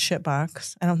about a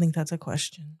shitbox. I don't think that's a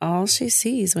question. all she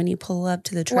sees when you pull up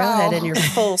to the trailhead Wow. in your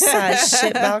full-size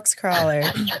shitbox crawler.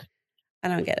 I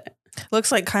don't get it.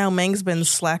 Looks like Kyle Meng's been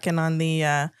slacking on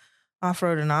the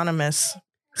Off-Road Anonymous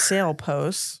sale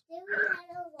posts.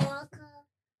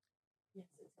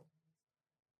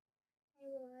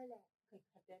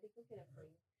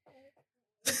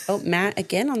 Oh, Matt,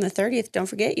 again on the 30th. Don't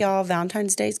forget, y'all,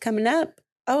 Valentine's Day's coming up.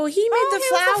 Oh, he made the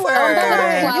flower. Oh,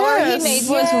 that little flower Yes. he made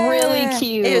was really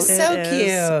cute. It was so It cute.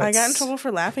 is. I got in trouble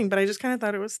for laughing, but I just kind of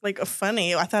thought it was like a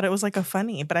funny. I thought it was like a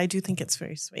funny, but I do think it's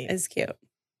very sweet. It's cute.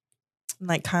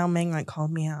 Like Kyle Ming like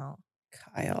called me out.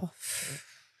 Kyle.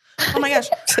 Oh my gosh.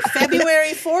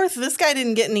 February 4th. This guy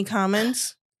didn't get any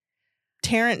comments.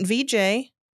 Tarrant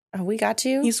VJ. Oh, we got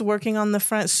you? He's working on the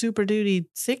front Super Duty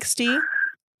 60.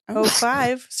 Oh.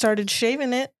 05. Started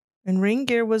shaving it. And Ring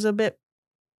Gear was a bit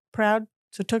proud,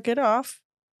 so took it off.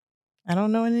 I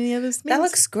don't know what any of this means. That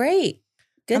looks great.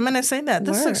 Good. I'm going to say that.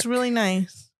 This looks work. really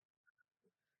nice.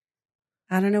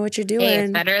 I don't know what you're Hey, it's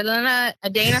doing. better than a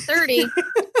Dana 30.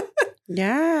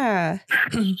 Yeah.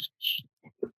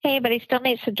 Hey, but he still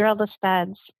needs to drill the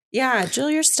studs. Yeah.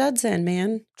 Drill your studs in,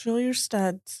 man. Drill your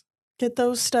studs. Get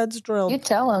those studs drilled. You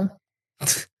tell him.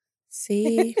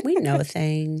 See, we know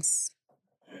things.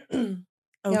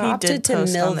 Oh, You he opted did to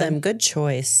post mill on them. Good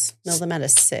choice. Mill them at a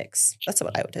 6. That's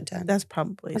what I would have done. That's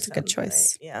probably That's a good sounds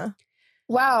choice. right. Yeah.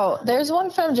 Wow, there's one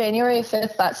from January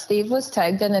 5th that Steve was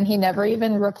tagged in and he never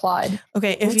even replied.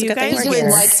 Okay, if That's a you good thing guys we're would here.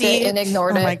 Liked see it and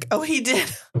ignored it. Oh, he did.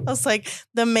 I was like,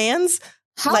 the man's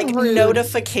How like rude.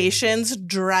 notifications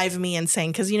drive me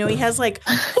insane because he has like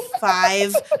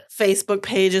 5 Facebook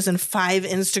pages and 5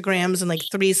 Instagrams and like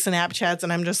 3 Snapchats,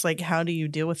 and I'm just like, how do you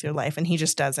deal with your life? And he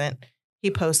just doesn't. He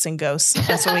posts and ghosts.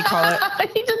 That's what we call it.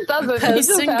 He just doesn't. He Posts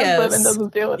just and has them ghosts. and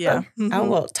doesn't deal with Yeah. them. Mhm. Oh,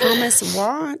 well, Thomas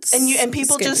Watts. And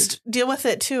people It's good. just deal with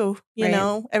it too. You Right.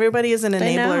 know, everybody is an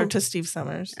They know. enabler to Steve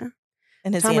Summers Yeah.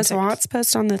 and his Thomas antics. Watts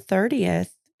post on the 30th.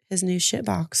 His new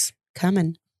shitbox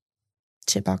coming.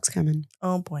 Shitbox coming.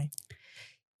 Oh boy.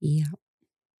 Yeah.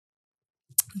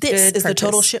 This Good is the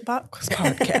Total purchase. Shitbox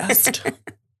podcast.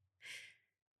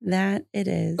 That it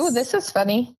is. Oh, this is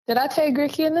funny. Did I tag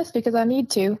Ricky in this? Because I need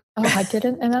to. Oh, I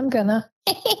didn't, and I'm gonna.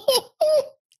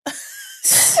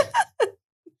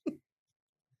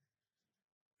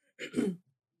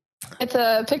 It's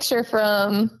a picture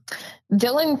from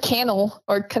Dylan Cannell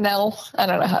or Cannell. I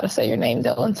don't know how to say your name,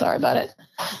 Dylan. Sorry about it.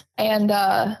 And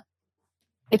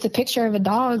it's a picture of a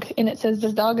dog, and it says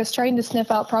this dog is trained to sniff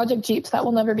out project Jeeps that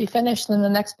will never be finished. And the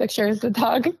next picture is the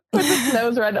dog with its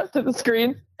nose right up to the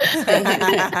screen.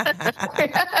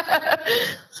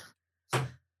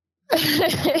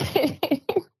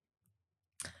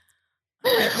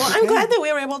 Well, I'm glad that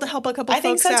we were able to help a couple I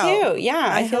think folks so out. too. Yeah.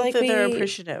 I feel like that they're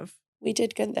appreciative. we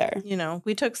did good there. You know,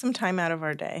 we took some time out of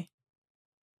our day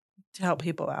to help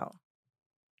people out.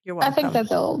 You're I welcome. think that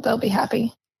they'll be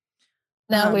happy.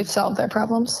 Now we've solved their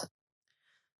problems.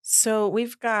 So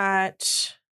we've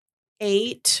got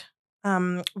 8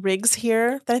 rigs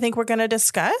here that I think we're going to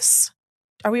discuss.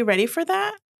 Are we ready for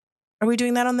that? Are we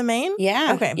doing that on the main?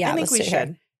 Yeah. Okay. Yeah. I think let's we do it here.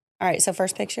 should. All right. So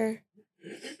first picture.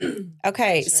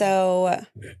 Okay. So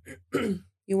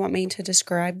you want me to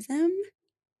describe them?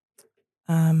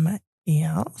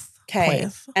 Yes. Okay.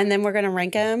 Please. And then we're going to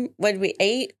rank them. What did we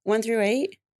 8? 1 through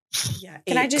 8? Yeah.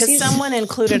 Can I just because use- someone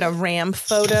included a RAM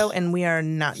photo and we are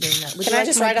not doing that. Would Can you I like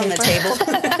just my write on the paper?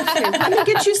 table? I'm going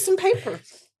to get you some paper.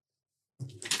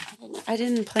 I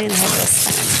didn't plan ahead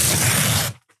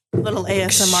this time. Little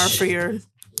ASMR for your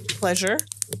pleasure.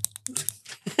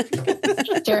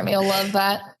 Jeremy will love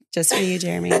that. Just for you,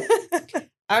 Jeremy.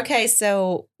 Okay,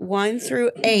 so 1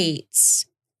 through 8.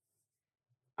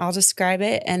 I'll describe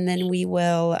it and then we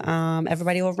will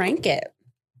everybody will rank it.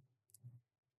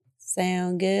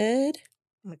 Sound good?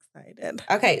 I'm excited.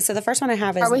 Okay, so the first one I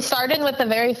have is Are we starting with the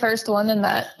very first one in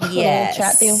that yes.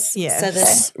 little chat deal? Yes. So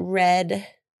this red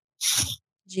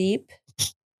Jeep.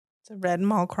 It's a red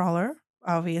mall crawler,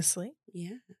 obviously.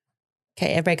 Yeah.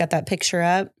 Okay, everybody got that picture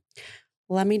up?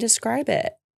 Let me describe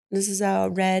it. This is a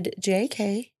red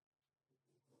JK,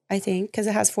 I think, because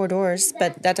it has 4 doors,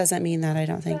 but that doesn't mean that, I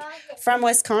don't think. From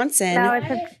Wisconsin. No, it's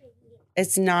a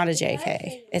It's not a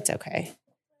JK. It's okay.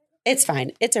 It's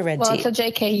fine. It's a red Well, Jeep. it's a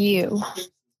JKU.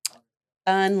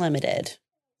 Unlimited.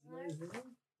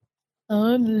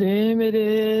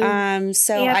 Unlimited.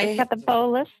 So yeah, I it's got the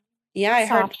bolus I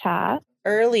heard soft top.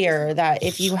 earlier that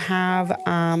if you have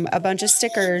a bunch of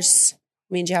stickers,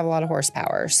 means you have a lot of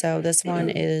horsepower. So this one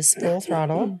is full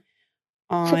throttle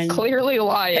on. Clearly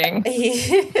lying.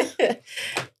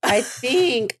 I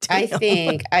think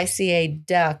I see a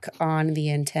duck on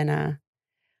the antenna.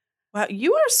 Wow,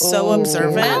 you are so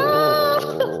observant.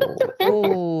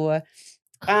 Ooh.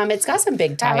 It's got some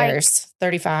big I like- tires,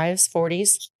 35s,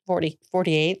 40s,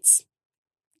 48s.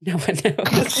 No one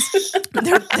knows.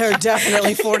 They're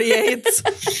definitely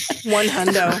 48s. One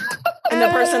hundo. And the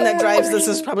person that drives this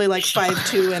is probably like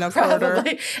 5'2" and a quarter.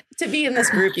 Probably. To be in this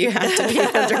group, you have to be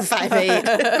under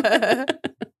 5'8".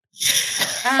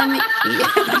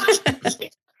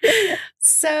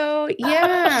 So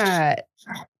yeah,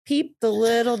 Peep the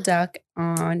Little Duck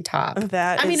on top.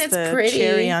 That it's the pretty.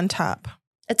 cherry on top.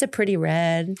 It's a pretty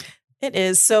red. It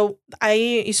is. So I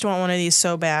used to want one of these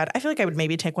so bad. I feel like I would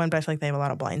maybe take one, but I feel like they have a lot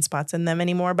of blind spots in them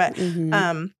anymore. But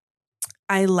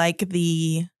I like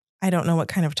I don't know what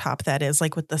kind of top that is,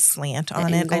 like with the slant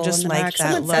on it. I just like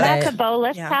that look. That's a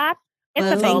bowless top.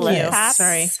 It's a bowless top.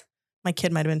 Sorry. My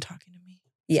kid might have been talking to me.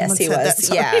 Yes, he was.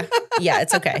 Yeah. Yeah,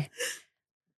 it's okay.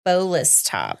 Bowless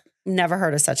top. Never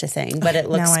heard of such a thing, but it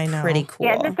looks pretty cool.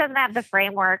 Yeah, this doesn't have the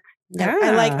framework. Yeah. I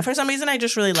like, for some reason, I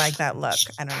just really like that look.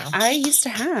 I don't know. I used to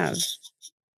have,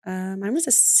 mine was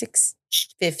a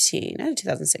 615. I had a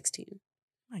 2016. Oh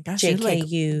my gosh, JKU.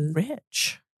 You're like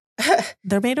rich.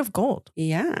 They're made of gold.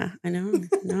 Yeah, I know.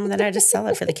 No, then I just sell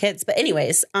it for the kids. But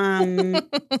anyways,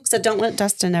 so don't let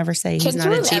Dustin ever say he's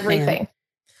not a cheap man.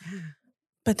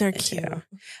 But they're cute.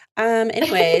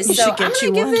 Anyways, so I'm going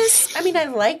to give this, I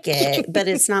like it, but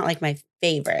it's not like my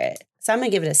favorite. So I'm going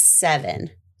to give it a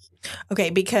 7. Okay,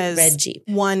 because Red Jeep.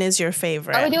 1 is your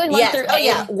favorite. Are we doing 1 through 8? Oh,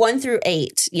 yeah, 1 through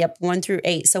 8. Yep, 1 through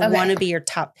 8. So 1 would be your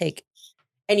top pick,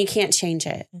 and you can't change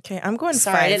it. Okay, I'm going 5.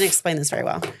 Sorry, I didn't explain this very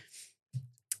well.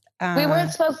 We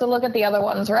weren't supposed to look at the other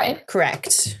ones, right?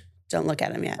 Correct. Don't look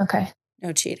at them yet. Okay.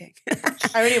 No cheating. I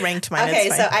already ranked mine. Okay,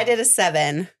 so I did a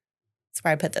 7. That's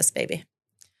where I put this baby.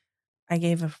 I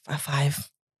gave a 5.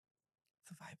 It's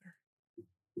a 5.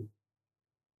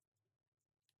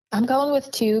 I'm going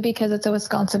with 2 because it's a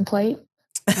Wisconsin plate.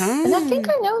 Oh. And I think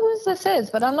I know who this is,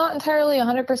 but I'm not entirely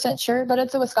 100% sure, but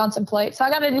it's a Wisconsin plate. So I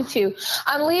got to do 2.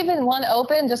 I'm leaving 1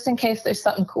 open just in case there's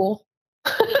something cool.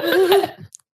 Because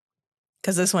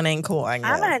this one ain't cool. I'm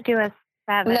going to do a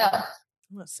 7. No.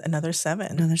 What's another 7?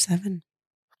 Another 7.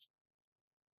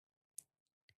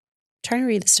 Trying to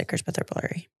read the stickers, but they're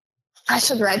blurry. I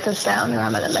should write this down or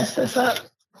I'm going to mess this up.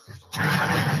 Do you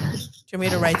want me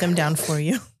to write them down for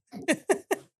you?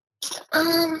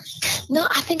 No,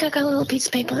 I think I got a little piece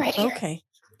of paper right here. Okay.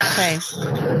 Thanks,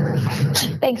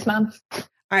 Mom. All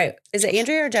right. Is it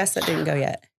Andrea or Jess that didn't go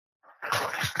yet?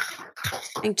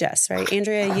 I think Jess, right?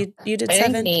 Andrea, you did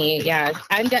 7? Yeah.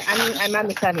 I'm on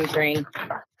the 7 train.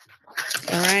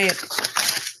 All right.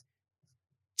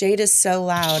 Jade is so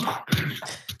loud.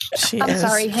 I'm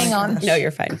sorry. Hang on. No,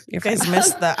 you're fine. You guys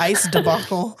missed the ice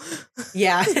debacle.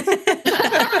 Yeah.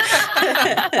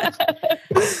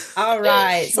 All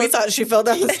right. So we thought she fell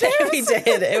down the stairs. We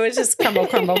did. It was just crumble,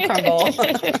 crumble, crumble.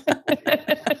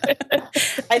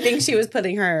 I think she was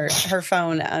putting her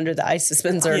phone under the ice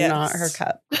dispenser, not her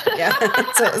cup. Yeah.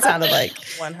 So it sounded like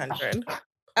 100.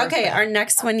 Okay, our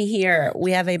next one here,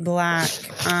 we have a black.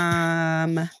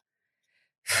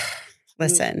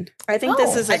 Listen, I think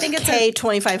this is. I think it's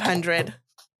K2500.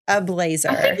 A blazer.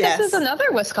 I think this is another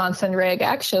Wisconsin rig,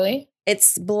 actually.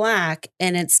 It's black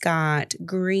and it's got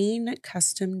green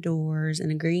custom doors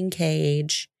and a green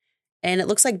cage. And it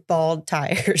looks like bald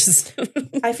tires.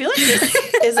 I feel like this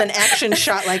is an action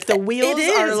shot. Like the wheels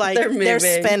are like they're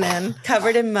spinning,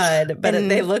 covered in mud, but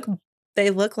they look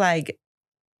like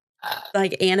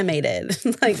animated.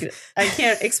 Like I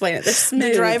can't explain it. They're smooth.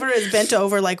 The driver is bent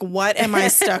over. Like, what am I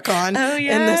stuck on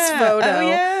in this photo? Oh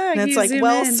yeah, and it's like,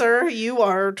 well, sir, you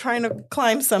are trying to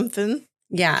climb something.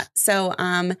 Yeah. So,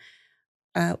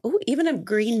 even a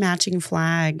green matching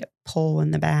flag pole in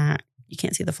the back. You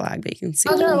can't see the flag, but you can see.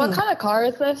 Sandra, what kind of car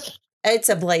is this? It's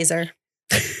a Blazer.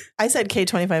 I said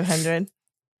K2500.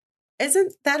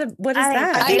 Isn't that what is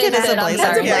that? I think it is a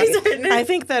Blazer. Yeah. I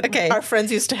think that our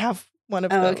friends used to have one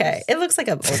of those. Okay. It looks like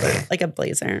a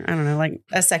Blazer. I don't know, like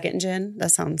a second gen.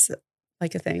 That sounds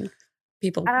like a thing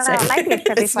people say.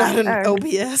 It's not an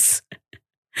OBS.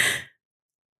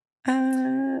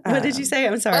 What did you say?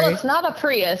 I'm sorry. Well, it's not a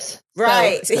Prius.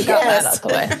 Right. So that out the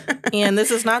way. And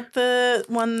this is not the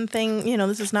one thing,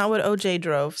 this is not what OJ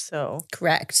drove. So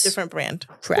correct. Different brand.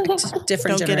 Correct.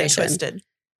 Different Don't generation. Get it twisted.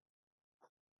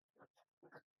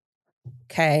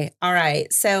 Okay. All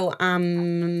right. So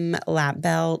lap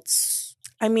belts.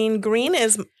 I mean, green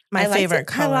is my favorite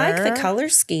color. I like the color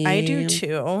scheme. I do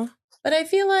too. But I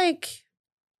feel like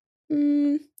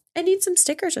I need some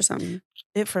stickers or something.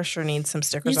 It for sure needs some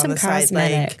stickers on some the side.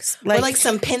 Like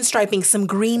some pinstriping, some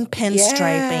green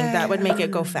pinstriping. That would make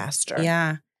it go faster.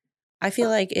 Yeah. I feel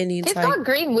like it needs It's got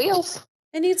green wheels.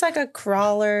 It needs like a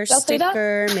crawler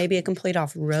sticker, maybe a complete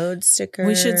off-road sticker.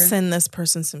 We should send this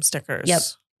person some stickers. Yep.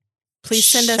 Please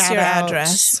send us your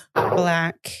address.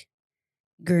 Black,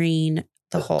 green,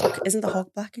 the Hulk. Isn't the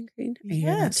Hulk black and green? I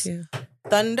hear that too.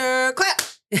 Thunderclap.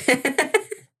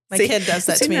 My kid does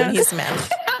that to me when he's mad.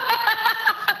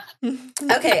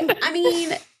 Okay. I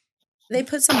mean, They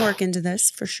put some work into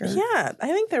this for sure. Yeah, I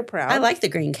think they're proud. I like the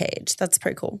green cage. That's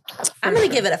pretty cool. I'm going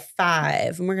to give it a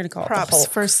 5, and we're going to call it the props Hulk.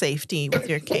 for safety with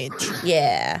your cage.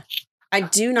 Yeah. I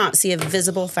do not see a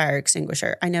visible fire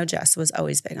extinguisher. I know Jess was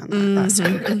always big on that last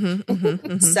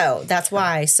week. So that's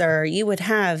why, sir, you would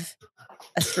have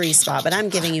a 3 spot, but I'm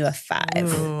giving you a 5.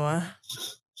 Ooh.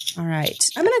 All right.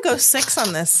 I'm going to go 6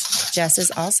 on this. Jess is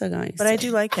also going. But I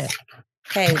do like it.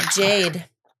 Okay, Jade,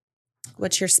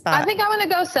 what's your spot? I think I'm going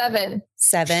to go 7.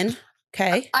 7.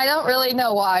 Okay. I don't really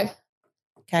know why.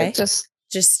 Okay. It just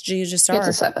you just it's are.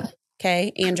 a 7.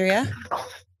 Okay, Andrea.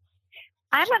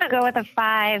 I'm going to go with a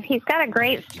 5. He's got a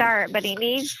great start, but he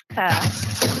needs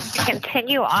to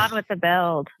continue on with the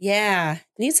build. Yeah.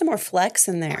 Need some more flex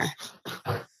in there.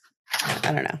 I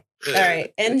don't know. All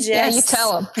right. And Jess. Yeah, you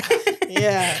tell him.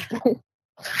 Yeah.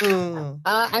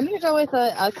 I'm going to go with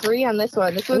a 3 on this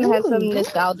one. This one has some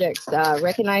nostalgics.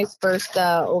 Recognized first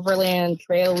overland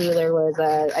trail wheeler was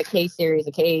a K series.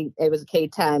 It was a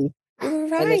K10.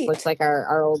 Right. And this looks like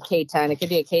our old K10. It could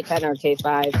be a K10 or a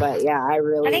K5, but yeah, I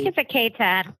think it's a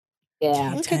K10.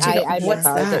 Yeah. K10. I What's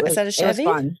that? Is that a Chevy? It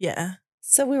was fun. Yeah.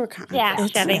 So we were kind of. Yeah,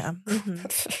 Chevy. Yeah.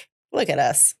 Look at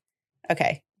us.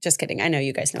 Okay. Just kidding. I know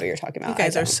you guys know what you're talking about. You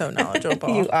guys are so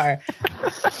knowledgeable. You are.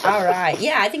 All right.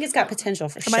 Yeah, I think it's got potential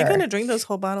for sure. Am I going to drink this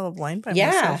whole bottle of wine by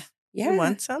myself? Yeah. You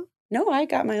want some? No, I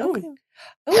got my own. Okay.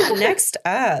 Oh, next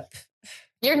up.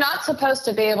 You're not supposed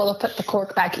to be able to put the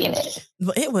cork back in it.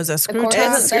 Well, it was a screw cork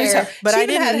top. isn't there. But She I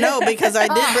even had didn't know because I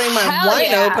did bring my hell wine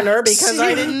yeah. opener because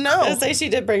I didn't I was know. gonna say she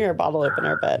did bring her bottle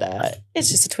opener, but it's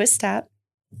just a twist tap.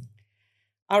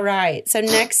 All right. So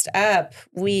next up,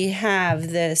 we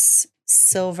have this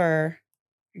silver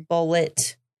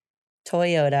bullet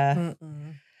Toyota.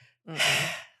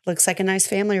 Looks like a nice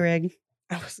family rig.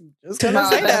 I was just going to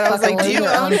say that. I was like, do you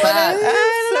own that?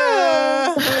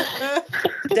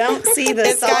 Don't see the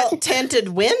It's salt. got tinted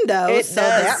windows, It so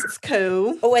does. that's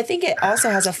cool. Oh, I think it also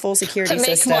has a full security To make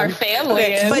system. more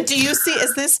family in. But do you see,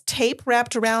 is this tape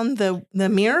wrapped around the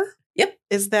mirror? Yep.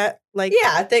 Is that like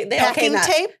Yeah, they all came packing that.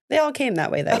 tape? They all came that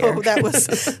way that year. Oh, that was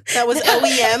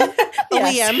OEM.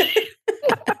 Yes.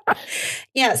 OEM.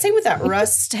 Yeah, same with that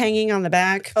rust hanging on the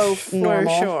back. Oh, for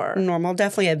normal, sure. Normal,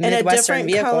 definitely a And a Midwestern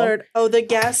different vehicle. colored. Oh, the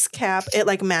gas cap, it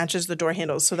like matches the door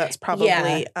handles, so that's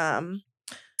probably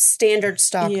Standard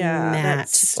stock Yeah, matte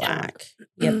that's black.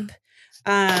 Yep.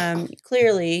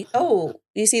 Clearly,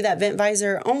 you see that vent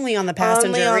visor only on the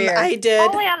passenger only rear. I did.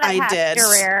 Only on the I did. passenger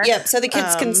rear. Yep. So the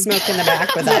kids can smoke in the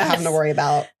back without yes. having to worry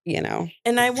about,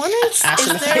 And I wonder, Ash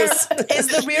in the face. is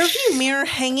the rear view mirror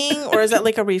hanging or is that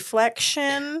like a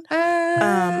reflection?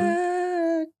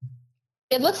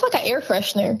 It looks like an air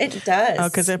freshener. It does. Oh,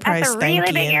 because they're probably That's a really stanky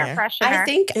big in air there. freshener. I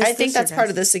think Is this that's your part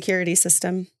of guys'? the security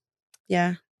system.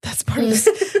 Yeah. That's part of this.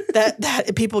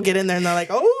 that people get in there and they're like,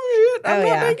 oh shit, I'm Oh, not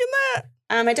yeah. making that.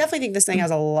 I definitely think this thing has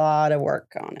a lot of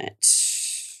work on it.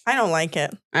 I don't like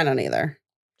it. I don't either.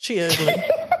 She ugly.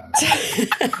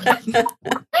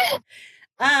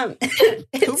 Who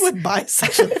It's would buy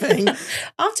such a thing?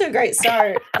 off to a great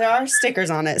start. There are stickers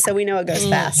on it, so we know it goes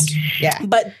fast. Yeah.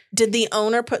 But did the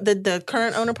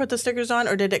current owner put the stickers on,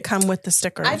 or did it come with the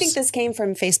stickers? I think this came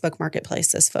from Facebook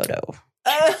Marketplace, this photo.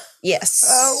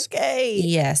 Yes. Okay.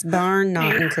 Yes. Barn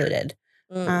not included.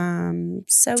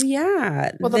 So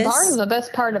yeah. Well, the barn is the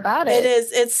best part about It it.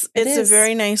 is. It's It a is.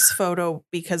 very nice photo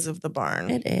because of the barn.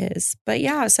 It is. But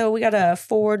yeah, so we got a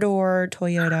 4-door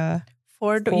Toyota.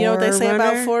 You know what they say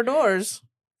about 4Runner? 4 doors?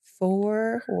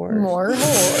 4 horse. More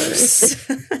horse.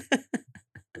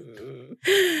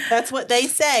 That's what they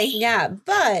say. Yeah,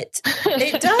 but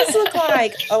it does look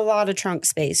like a lot of trunk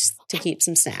space to keep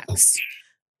some snacks.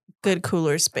 Good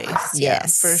cooler space.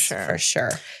 Yes, for sure. For sure.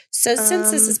 So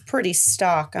since this is pretty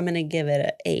stock, I'm going to give it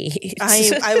an 8.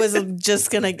 I was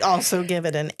just gonna also give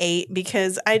it an 8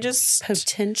 because I just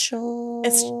potential.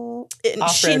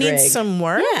 she needs rig. some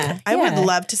work. Yeah, I would yeah.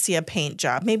 love to see a paint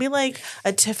job, maybe like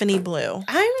a Tiffany blue.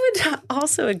 I would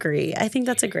also agree. I think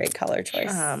that's a great color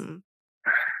choice.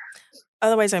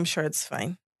 Otherwise, I'm sure it's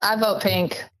fine. I vote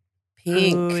pink.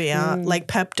 Pink. Ooh, yeah, Mm. like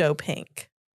Pepto pink.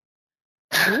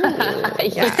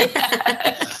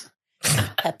 Yes.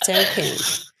 Pepto pink.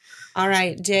 All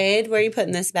right, Jade, where are you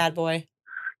putting this bad boy?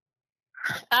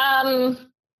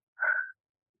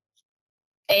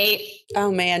 8.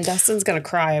 Oh man, Dustin's gonna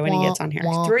cry when he gets on here.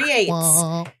 3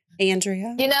 8s.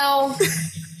 Andrea. You know,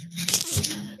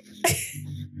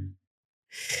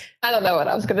 I don't know what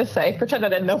I was going to say. Pretend I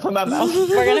didn't open my mouth.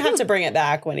 We're gonna have to bring it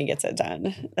back when he gets it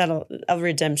done. That'll a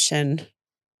redemption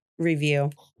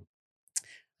review.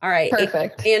 All right,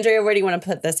 Perfect. Andrea, where do you want to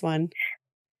put this one?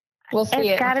 We'll see.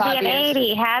 It's got to be an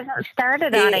 80. Hasn't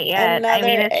started on it yet. I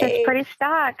mean, it's just pretty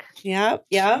stock. Yep.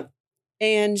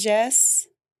 And Jess?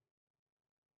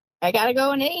 I got to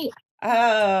go an 8.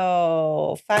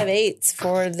 Oh, 5 8s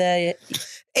for the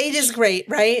 8 is great,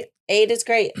 right? 8 is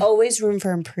great. Always room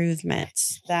for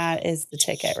improvement. That is the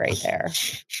ticket right there.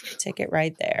 Ticket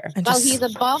right there. Well, he's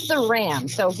above the ram,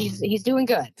 so he's doing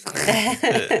good.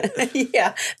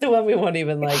 Yeah, the one we won't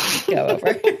even go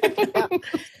over.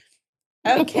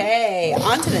 Okay,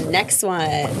 on to the next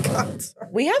one. God,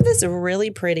 we have this really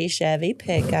pretty Chevy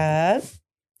pickup.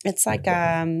 It's like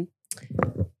a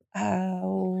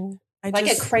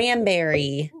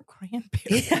cranberry. Ooh, cranberry.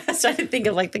 Yeah, I started to think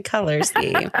of the color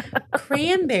scheme.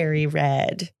 Cranberry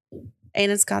red.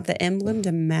 And it's got the emblem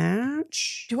to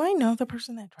match. Do I know the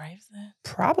person that drives this?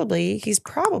 Probably. He's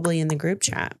probably in the group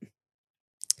chat.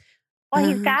 Well,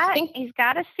 he's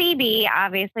got a CB,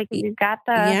 obviously, because he's got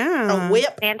the A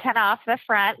whip antenna off the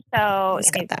front. So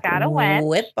he's got a winch.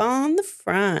 whip on the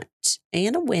front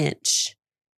and a winch.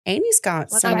 And he's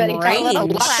got some range.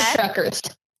 Truckers.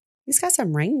 He's got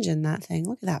some range in that thing.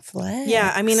 Look at that flex.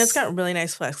 Yeah, I mean, it's got really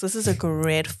nice flex. This is a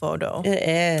great photo. It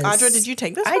is. Audra, did you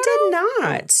take this photo? I did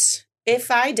not.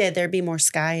 If I did, there'd be more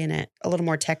sky in it. A little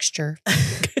more texture.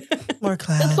 More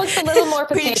clouds. This looks a little more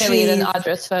potato-y than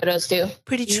Audra's photos do.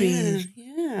 Pretty trees.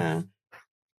 Yeah.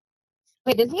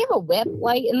 Wait, does he have a whip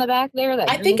light in the back there?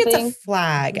 I think it's a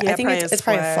flag. Yeah, I think it's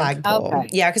probably a flagpole. Okay.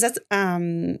 Yeah, because that's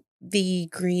the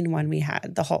green one we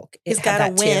had, the Hulk. He's got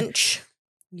a winch. Too.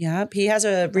 Yep. He has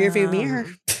a rear view mirror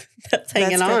that's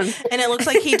hanging on. And it looks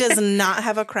like he does not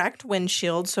have a cracked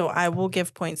windshield, so I will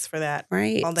give points for that.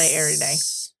 Right. All day, every day.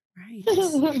 Right.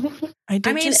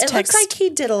 I mean, it looks like he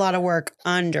did a lot of work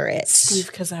under it. Steve,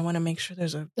 because I want to make sure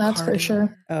there's a That's card for sure.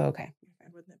 there. Oh, okay.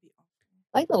 Wouldn't that be awful?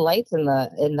 I like the lights in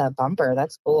the bumper.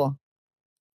 That's cool.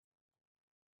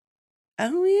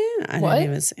 Oh, yeah. I What? didn't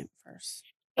even see him first.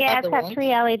 Yeah, it's got 3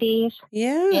 LEDs.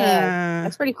 Yeah.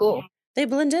 That's pretty cool. They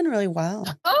blend in really well.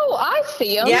 Oh, I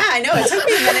see them. Yeah, I know. It took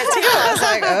me a minute too. I was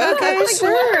like, okay, What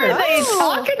sure. are they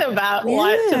talking about?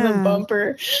 Lights in the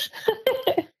bumper.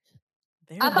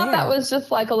 I thought that was just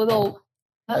a little,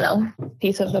 I don't know,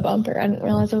 piece of the bumper. I didn't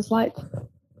realize it was lights.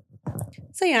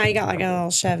 So yeah, you got a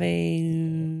little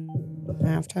Chevy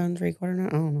half-ton, 3/4 ton. I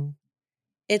don't know.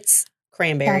 It's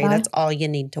cranberry. That's all you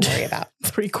need to worry about.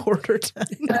 3/4 ton.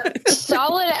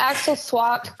 Solid axle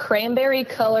swapped, cranberry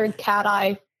colored cat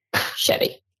eye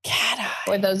Chevy. Cat eye.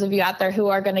 For those of you out there who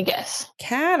are going to guess.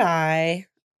 Cat eye.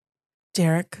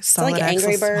 Derek, It's like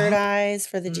Angry Bird eyes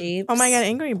for the Jeeps. Oh my God,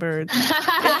 Angry Bird. Is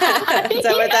that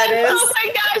what that is? Oh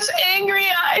my gosh, Angry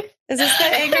Eyes. Is this the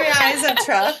Angry Eyes of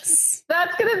trucks?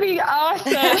 That's going to be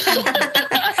awesome.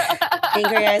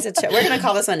 Angry Eyes of trucks. We're going to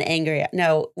call this one Angry.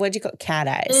 No, what'd you call Cat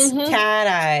Eyes? Mhm. Cat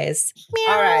Eyes.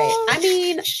 All right. I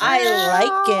mean, I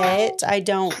like it. I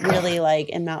don't really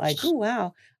am not oh,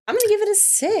 wow. I'm going to give it a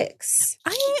 6.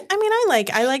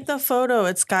 I like the photo.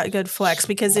 It's got good flex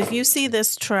because if you see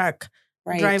this truck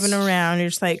driving around, you're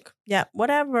just like, yeah,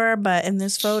 whatever. But in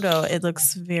this photo, it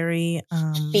looks very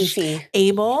beefy,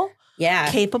 able,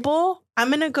 capable. I'm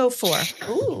going to go for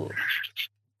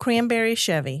cranberry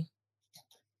Chevy.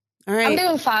 All right. I'm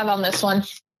doing 5 on this one.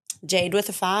 Jade with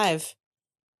a 5.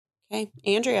 Okay.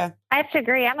 Andrea. I have to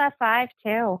agree. I'm a 5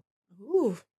 too.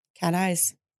 Ooh. Cat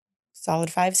eyes. Solid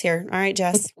 5s here. All right,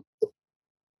 Jess.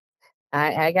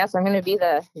 I guess I'm going to be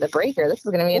the breaker. This is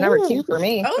going to be a number 2 for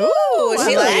me. Oh,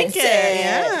 she likes it.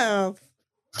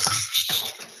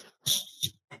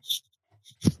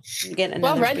 Yeah.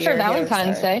 Well, red for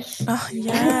Valentine's Day. Oh,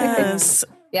 yes.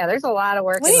 Yeah, there's a lot of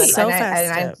work in this. So and I'm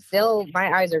festive. still,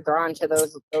 my eyes are drawn to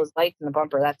those lights in the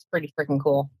bumper. That's pretty freaking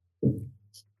cool.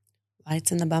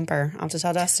 Lights in the bumper. I'll have to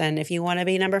tell Dustin if you want to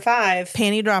be number 5.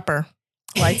 Panty dropper.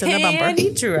 Lights in the bumper.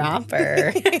 Panty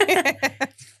dropper.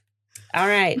 All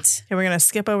right. Okay, we're going to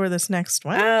skip over this next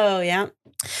one. Oh, yeah.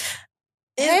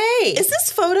 Is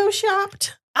this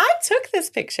photoshopped? I took this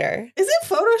picture. Is it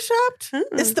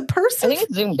photoshopped? Is the person I think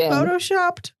it's zoomed in.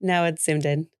 photoshopped? No, it's zoomed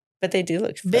in. But they do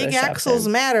look Big photoshopped axles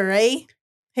in. matter, eh?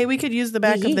 Hey, we could use the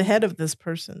back of the head of this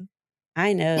person.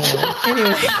 I know.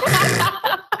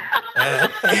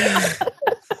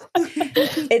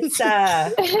 It's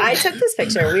I took this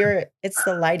picture. It's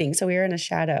the lighting. So we were in a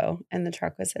shadow and the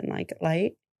truck was in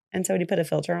light. And so when you put a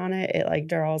filter on it, it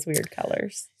draws weird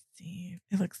colors.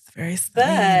 It looks very slim.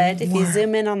 But if you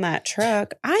zoom in on that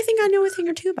truck, I think I know a thing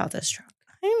or two about this truck.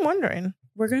 I'm wondering.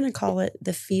 We're going to call it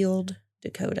the Field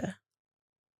Dakota.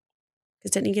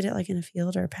 Because didn't you get it in a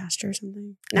field or a pasture or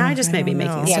something? Now I just may be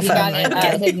making Yeah, stuff he up.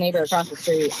 got his neighbor across the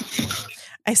street.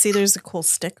 I see there's a cool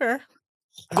sticker.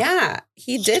 Yeah,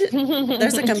 he did.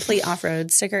 There's a complete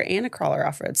off-road sticker and a crawler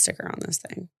off-road sticker on this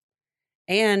thing.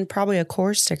 And probably a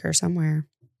core sticker somewhere.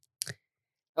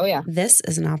 Oh, yeah. This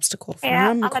is an obstacle Yeah,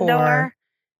 from on the Core. door.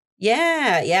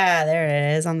 Yeah, there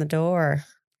it is on the door.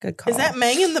 Good call. Is that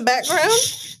Meg in the background?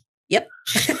 Yep.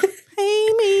 Hey,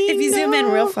 Mingo. If you zoom in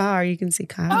real far, you can see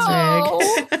Kyle's Oh.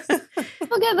 rig.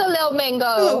 Look at the little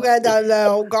mango. Look at that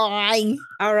little guy.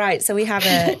 All right, so we have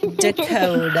a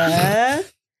Dakota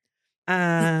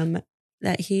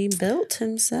that he built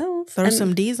himself. Throw And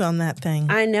some D's on that thing.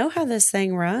 I know how this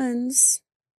thing runs,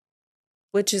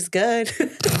 which is good.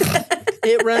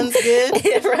 It runs good.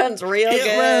 It runs real It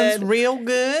good. runs real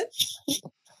good.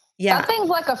 Yeah. That thing's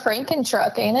like a Franken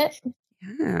truck, ain't it?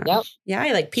 Yeah. Yep. Yeah,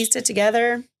 I like pieced it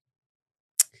together.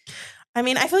 I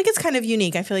mean, I feel like it's kind of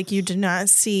unique. I feel like you do not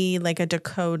see like a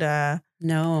Dakota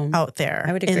No. out there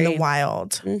I would in the agree.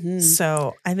 wild. Mhm.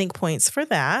 So I think points for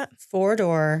that.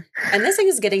 4-door. And this thing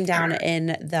is getting down in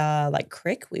the like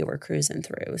creek we were cruising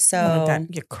through. So Oh,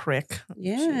 that you crick.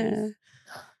 yeah.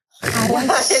 I'm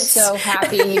so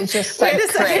happy you just said Wait a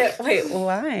crick. second. Wait,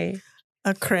 why?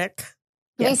 A crick.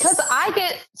 Because I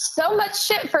get so much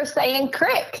shit for saying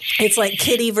crick. It's like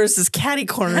kitty versus catty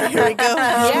corner. Here we go.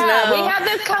 Yeah, no. we had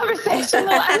this conversation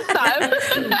the last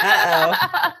time.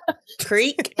 Uh-oh.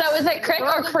 Creek? So is it crick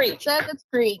or creek? It's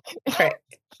Creek. Crick.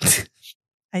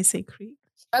 I say creek.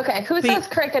 Okay, who says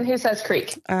crick and who says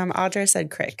creek? Audra said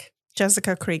crick.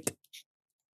 Jessica Creek.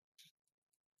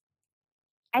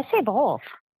 I say both.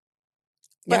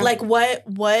 But Yeah. like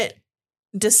what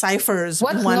deciphers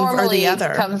What's one or normally the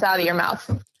other? comes out of your mouth?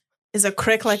 Is a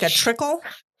crick like a trickle?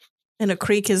 And a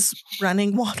creek is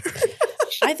running water?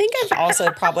 I think I've also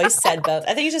probably said both.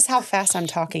 I think it's just how fast I'm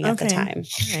talking at the Okay. time.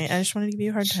 All right, I just wanted to give you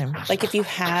a hard time. Like if you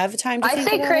have time to I think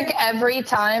say about crick it. every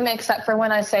time except for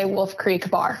when I say Wolf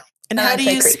Creek Bar. And And how I do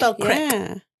say you creek. spell crick?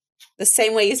 Yeah. The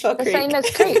same way you spell The creek. same as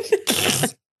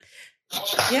creek.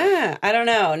 Yeah. I don't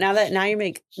know. Now you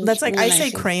make That's like I say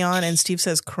nice- crayon and Steve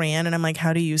says crayon and I'm like,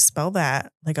 how do you spell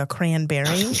that? Like a cranberry?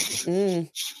 Mm,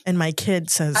 And my kid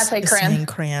says I say is crayon. saying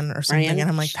crayon or something. Crayon? And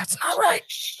I'm like, that's not right.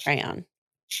 crayon.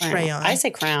 Crayon. I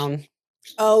say crown.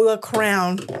 Oh, a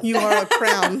crown. You are a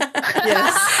crown.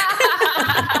 Yes.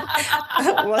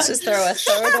 Let's just throw a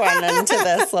third one into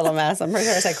this little mess. I'm pretty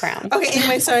sure I said crown. Okay,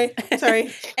 anyway, sorry.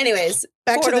 Anyways,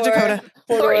 Back to the Dakota.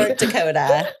 4-door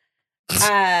Dakota.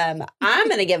 I'm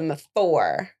gonna give him a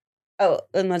 4. Oh,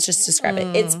 and let's just describe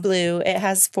it. It's blue. It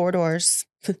has 4 doors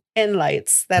and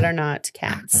lights that are not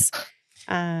cats.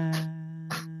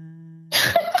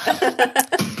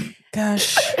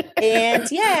 Gosh. And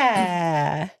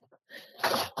yeah,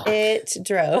 it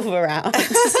drove around.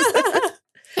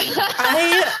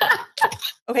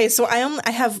 Okay, so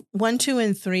I have 1, 2,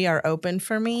 and 3 are open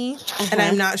for me, and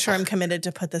I'm not sure I'm committed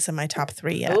to put this in my top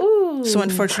 3 yet. Ooh. So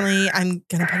unfortunately, I'm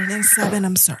gonna put it in 7.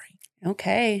 I'm sorry.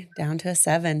 Okay, down to a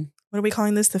 7. What are we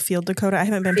calling this? The Field Dakota? I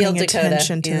haven't been Field paying Dakota.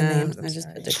 attention to Yeah, the names. I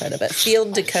just put Dakota, but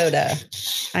Field Dakota.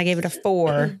 I gave it a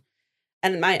 4.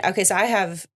 And so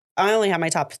I only have my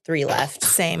top 3 left.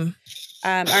 Same.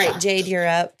 All right, Jade, you're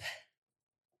up.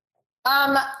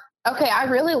 Okay, I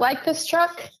really like this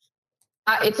truck.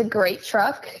 It's a great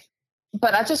truck,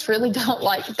 but I just really don't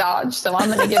like Dodge, so I'm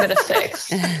going to give it a 6.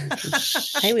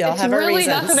 Hey, we all It's have our really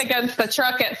reasons. nothing against the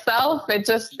truck itself. It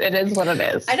is what it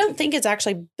is. I don't think it's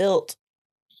actually built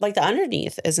like the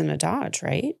underneath isn't a Dodge,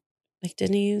 right? Like,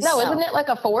 didn't he use? No, isn't it like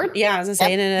a Ford? Yeah, I was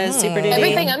saying it is Super Duty.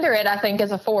 Everything under it, I think,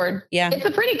 is a Ford. Yeah, It's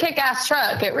a pretty kick-ass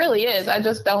truck. It really is. I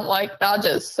just don't like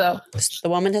Dodges, so the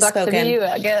woman has sucks to spoken. be you,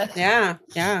 I guess. Yeah.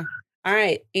 All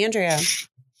right, Andrea,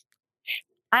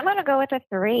 I'm going to go with a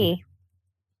 3.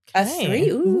 a Okay. 3.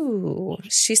 Ooh,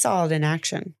 she saw it in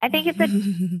action. I think it's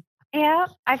yeah,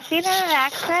 I've seen it in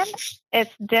action.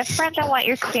 It's different than what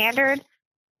your standard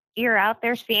you're out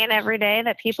there seeing every day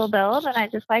that people build, and I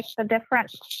just like the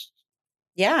difference.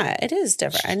 Yeah, it is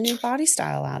different. A new body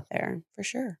style out there for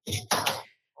sure. All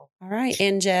right,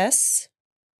 and Jess.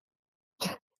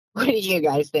 What do you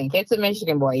guys think? It's a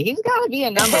Michigan boy. He's got to be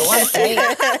a number 1 thing.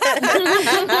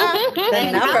 The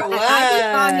number one.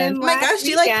 Oh my gosh, do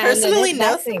you like personally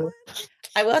know?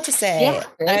 I will have to say, Yeah,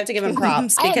 I have to give him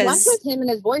props I had lunch because with him and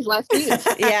his boys last week.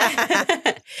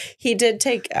 yeah, he did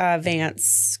take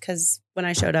Vance because when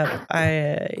I showed up,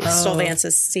 I stole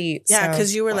Vance's seat. Yeah, so-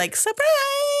 because you were like, surprise.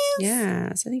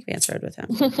 yeah, so I think Vance rode with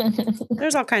him.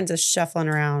 There's all kinds of shuffling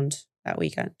around that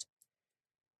weekend.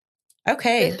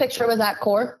 Okay, This picture was at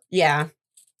Core. yeah.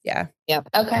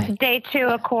 Okay. Day 2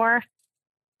 of Core.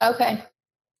 Okay.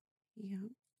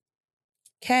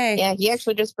 Okay. Yeah, he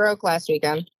actually just broke last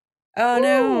weekend. Oh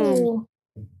no. Ooh.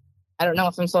 I don't know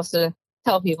if I'm supposed to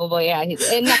tell people, but yeah,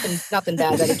 and nothing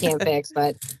bad that he can't fix.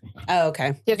 But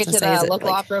okay, took it to the local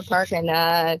off-road park and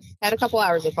had a couple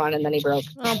hours of fun, and then he broke.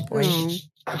 Oh boy!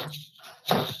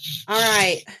 All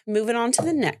right, moving on to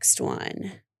the next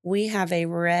one. We have a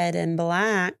red and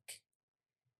black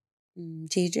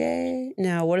TJ.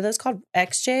 No, what are those called?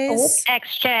 XJs. Oh,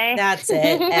 XJ. That's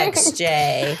it.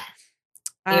 XJ.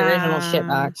 The original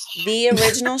shitbox. The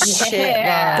original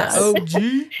shitbox.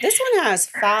 OG. This one has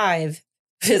 5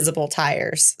 visible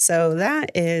tires, so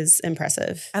that is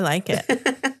impressive. I like it.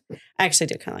 I actually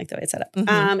do kind of like the way it's set up.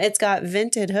 Mhm. It's got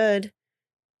vented hood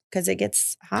because it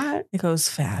gets hot. It goes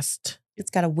fast. It's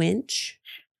got a winch.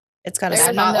 It's got a There's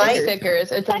no spotlight.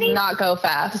 stickers. It does not go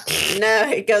fast.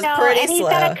 No, it goes No, pretty and he's slow.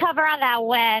 got a cover on that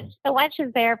winch. The winch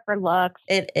is there for looks.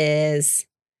 It is.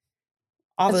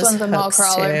 All This those one's a mall hooks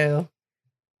crawler. too.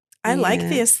 I like Yeah.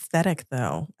 the aesthetic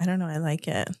though. I don't know. I like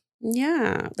it.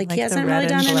 Yeah, like Like he the hasn't red really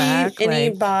done and black, any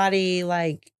like- body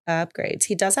like upgrades.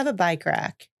 He does have a bike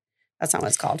rack. That's not what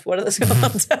it's called. What are those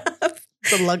called?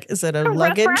 Is it a Roof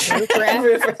luggage? rack.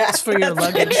 Roof rack. It's for your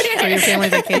luggage for your family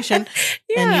vacation.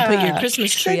 And you put your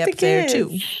Christmas tree Let up the there kids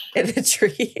too. in the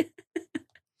tree.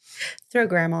 Throw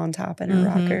grandma on top in her Mhm.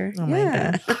 rocker. Oh my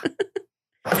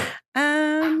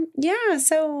Yeah. Yeah.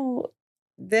 So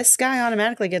this guy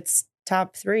automatically gets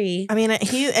top 3. I mean,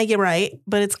 you're right,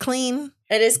 but it's clean.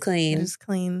 It is It clean. is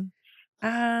clean.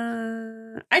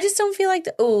 I just don't feel like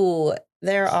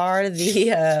there are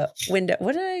the window.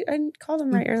 What did I call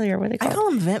them right earlier? What are they I called? call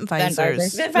them vent Vent visors.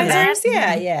 visors. Vent Yeah. visors?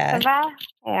 Yeah, yeah.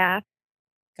 Yeah.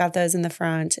 Got those in the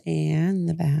front and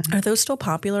the back. Are those still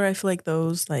popular? I feel like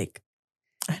those, like,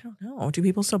 I don't know. Do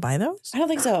people still buy those? I don't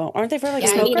think so. Aren't they for like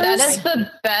Yeah, smokers? that is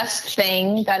the best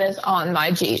thing that is on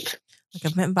my Jeep. Like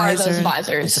a vent Are visor. those Some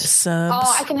visors? subs.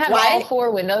 Oh, I can have Why? all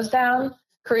 4 windows down,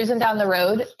 cruising down the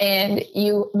road, and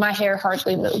my hair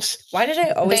hardly moves. Why did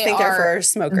I always They think they're are for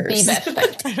smokers? The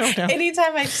best thing. I don't know.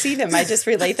 Anytime I see them, I just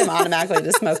relate them automatically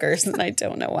to smokers, and I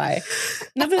don't know why.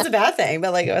 Nothing's a bad thing,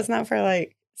 but like it's not for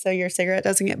like so your cigarette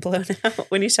doesn't get blown out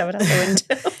when you shove it out the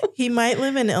window. He might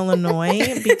live in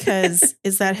Illinois because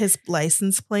is that his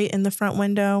license plate in the front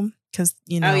window? Because,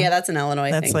 you know. Oh yeah, that's an Illinois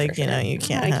thing. That's like, for you know, sure. you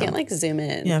can't I have- can't like zoom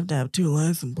in. You have to have 2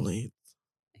 license plates.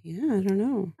 Yeah, I don't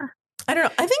know. I don't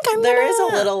know. I think There is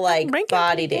a little like rank it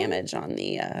body pretty good. damage on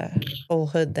the whole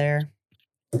hood there.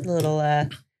 Little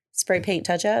spray paint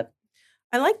touch up.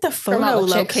 I like the From photo all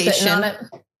the chicks sitting on location.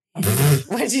 it.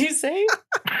 What did you say?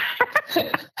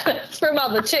 From all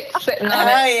the chicks sitting on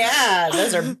Oh it. yeah,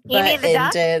 those are mean butt the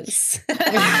duck? indents.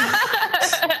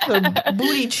 The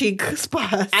booty cheek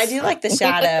spots. I do like the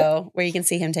shadow where you can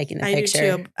see him taking the I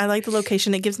picture. do too. I like the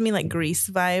location. It gives me like Grease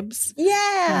vibes.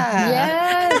 Yeah.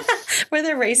 Yes. Where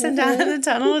they're racing down the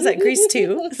tunnel. Is that Grease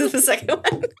 2? Is this the second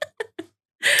one?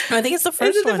 I think it's the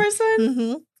first Is it one. the first one?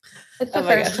 hmm It's the Oh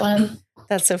my first God. one.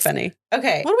 That's so funny.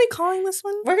 Okay. What are we calling this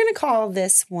one? We're going to call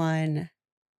this one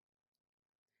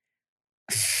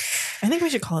I think we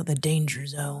should call it the Danger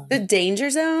Zone. the Danger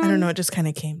Zone. I don't know. It just kind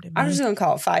of came to me. I'm just going to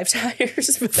call it 5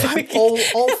 tires. but then we can-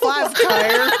 old 5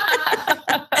 tire.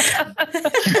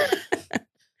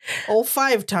 Old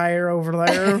 5 tire over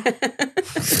there.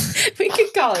 We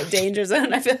could call it Danger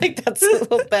Zone. I feel like that's a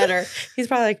little better. He's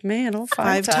probably like, man, old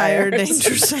 5 tire tires.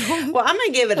 Danger Zone. Well, I'm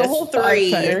going to give it The a whole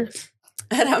 3. 5 tire.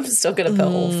 And I'm still going to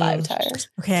put old 5 tires.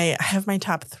 Okay, I have my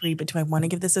top 3, but do I want to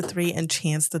give this a 3 and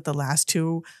chance that the last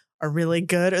 2 are really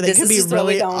good, or they This could is be just what we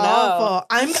really don't know. awful?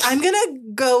 I'm gonna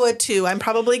go a 2. I'm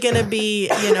probably gonna be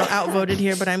outvoted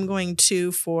here, but I'm going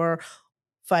 2 for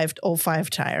old 5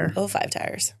 tire. Old 5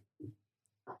 tires.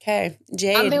 Okay,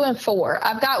 Jade. I'm doing 4.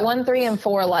 I've got 1, 3, and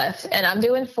 4 left, and I'm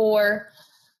doing 4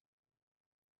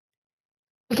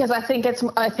 because I think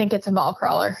it's a mall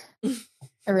crawler.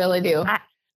 I really do. I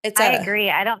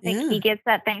agree. I don't think Yeah. he gets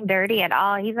that thing dirty at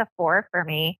all. He's a 4 for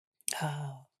me.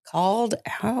 Oh, called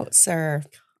out, sir.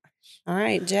 All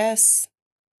right, Jess.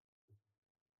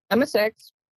 I'm a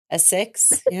 6. A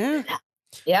 6. Yeah.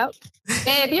 Yep.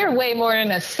 Babe, you're way more than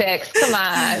a 6. Come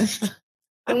on.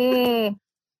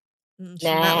 She's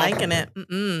Nah. not liking it.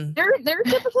 Mm-mm. They're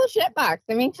typical shitbox.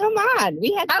 I mean, come on.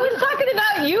 I was talking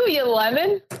about you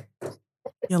lemon.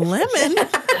 You lemon?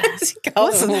 Call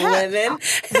What's them that? women.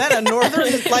 Is that a northern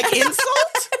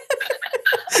insult?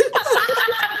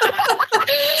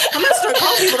 I'm gonna start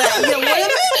calling people that. You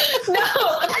lemon?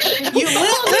 No. You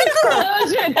lit liquor.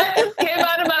 That came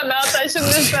out of my mouth. I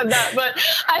shouldn't have said that, but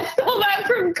I stole that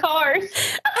from Cars.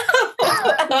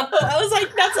 I was like,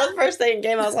 that's the first thing that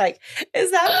came. I was like,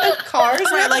 is that the Cars?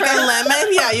 Right, like a lemon?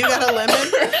 Yeah, you got a lemon.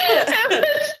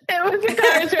 It it was a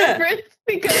Cars reference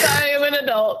because I am an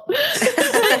adult. Is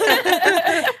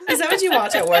that what you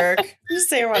watch at work? You just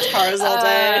say you watch Cars all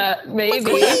day? Maybe.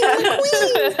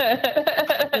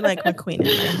 McQueen. You're like McQueen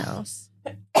in my house.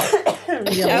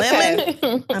 You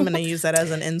lemon? I'm going to use that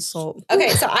as an insult. Okay,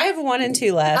 so I have 1 and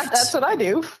 2 left. That's what I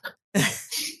do.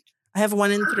 I have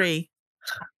 1 and 3.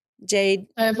 Jade.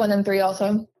 I have 1 and 3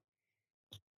 also.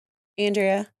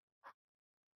 Andrea.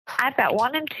 I've got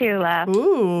 1 and 2 left.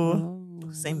 Ooh.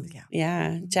 Same. Yeah.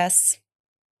 Yeah. Jess.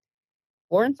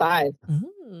 4 and 5.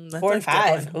 4 and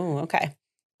 5. Ooh, okay.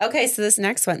 Okay, so this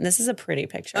next one, this is a pretty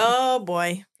picture. Oh,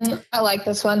 boy. I like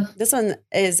this one. This one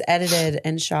is edited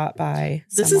and shot by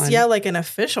This someone. is, like an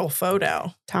official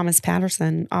photo. Thomas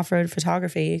Patterson, Off-Road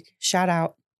Photography. Shout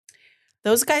out.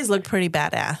 Those guys look pretty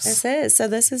badass. This is. So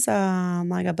this is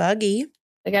like a buggy.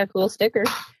 They got a cool sticker.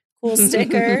 Cool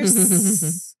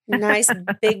stickers. Nice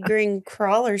big green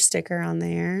crawler sticker on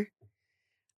there.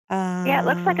 Yeah, it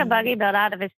looks like a buggy built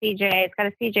out of a CJ. It's got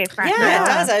a CJ front. Yeah, it grill.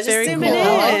 does. I was just Very zooming cool. in.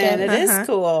 I like It is Uh-huh.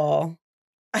 cool.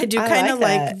 I do I kind of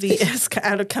like like that. the it's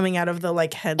coming out of the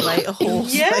like headlight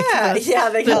holes. Yeah, like yeah,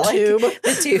 they the got tube. like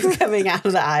the tube coming out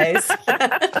of the eyes.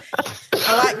 I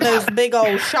like those big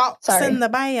old shots Sorry. in the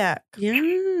back. Yeah.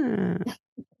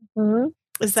 Mm-hmm.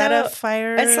 Is that So, a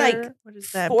fire? it's like what is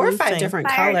that? 4 or blue 5 thing? different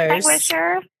Fire colors.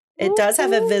 extinguisher. It does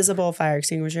have a visible fire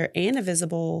extinguisher and a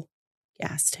visible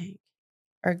gas tank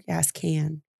or gas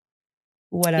can.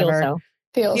 Whatever.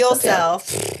 Fuel cell. Duh,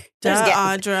 There's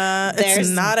Audra. there's It's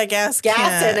not a gas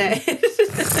gas can. in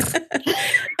it.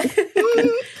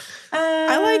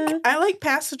 I like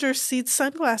passenger seat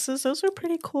sunglasses. Those are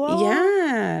pretty cool.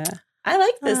 Yeah. I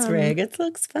like this rig. It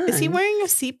looks fun. Is he wearing a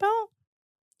seatbelt?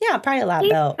 Yeah, probably a lap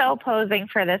He's belt. so posing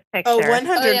for this picture. Oh, 100%.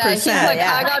 Oh, yeah. He's like,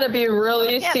 Yeah. I gotta be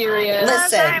really serious.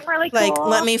 Listen, I'm really Like, cool.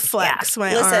 let me flex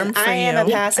my arm Listen, for I am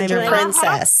you. a passenger I'm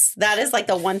princess. That is like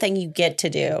the one thing you get to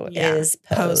do Yeah, is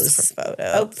pose pose. for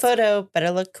photos. Oh, photo.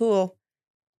 Better look cool.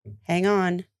 Hang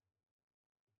on.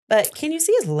 But can you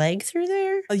see his leg through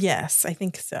there? Oh, yes, I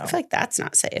think so. I feel like that's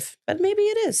not safe, but maybe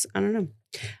it is. I don't know.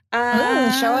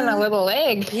 Showing a little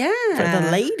leg. Yeah. For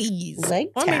the ladies. Leg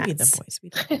or maybe the tats. boys. We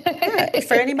don't. Yeah,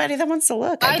 for anybody that wants to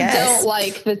look, I guess. don't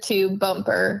like the tube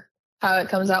bumper, how it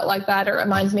comes out like that. It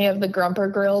reminds me of the grumper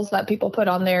grills that people put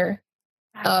on their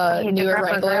I hate the newer rubber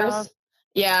Wranglers. grills.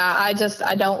 Yeah, I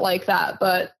don't like that,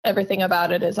 but everything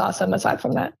about it is awesome aside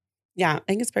from that. Yeah, I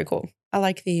think it's pretty cool. I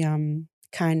like the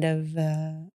kind of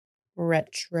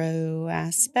retro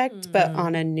aspect, but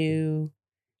on a new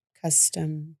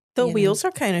custom. The you know. wheels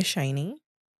are kind of shiny.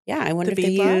 Yeah, I wonder if the they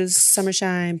V-Box? use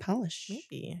Summershine polish.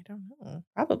 Maybe. I don't know.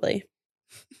 Probably.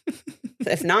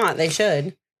 If not, they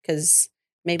should, because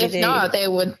maybe If not, they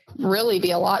would really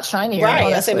be a lot shinier. Right. I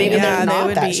honestly. say maybe Yeah, they're they not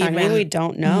would that be shiny. Maybe even we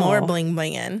don't know. More bling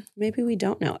blinging. Maybe we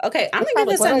don't know. Okay, I'm That's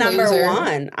gonna give this a probably number what a loser.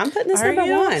 1. I'm putting this Are number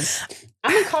you? 1.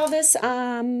 I'm gonna call this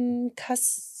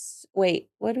wait,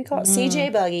 what do we call it?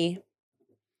 CJ Buggy.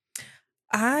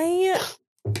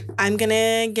 I'm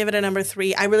gonna give it a number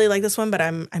 3. I really like this one, but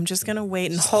I'm just gonna wait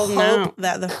and Just holding hope out.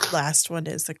 that the last one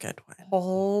is a good one.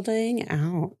 Holding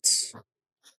out.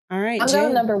 All right, I'm Jane.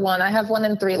 going number 1. I have 1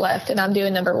 and 3 left, and I'm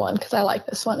doing number 1 because I like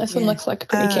this one. This one Yeah. looks like a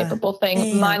pretty capable thing,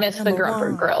 yeah, minus the number grumper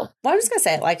 1. grill Well, I'm just gonna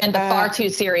say, like, and the far too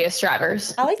serious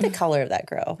drivers. I like the color of that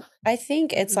grill. I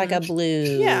think it's like a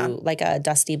blue, Yeah. like a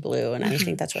dusty blue, and I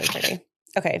think that's really pretty.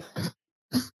 Okay,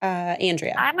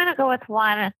 Andrea. I'm going to go with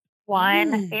one.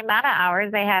 The amount of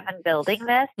hours they have in building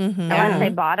this, Mm-hmm. unless they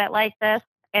bought it like this,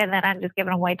 and then I'm just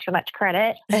giving them way too much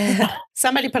credit.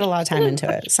 Somebody put a lot of time into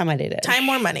it. Somebody did. Time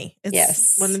or money. It's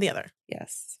Yes. one or the other.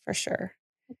 Yes, for sure.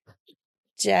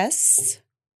 Jess.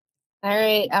 All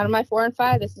right, out of my 4 and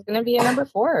 5, this is going to be a number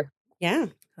 4. Yeah,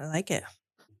 I like it.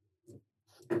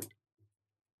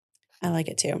 I like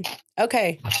it too.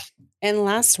 Okay, and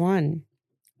last one.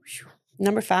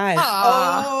 Number 5.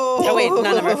 Aw. Oh wait,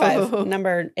 not number 5.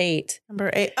 Number 8. Number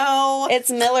 8. Oh,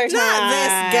 It's Miller time. not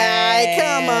this guy.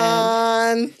 Come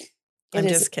on. I'm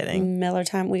It is just kidding. Miller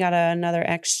time. We got another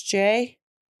XJ.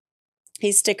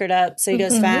 He's stickered up, so he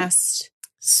goes Mhm. fast.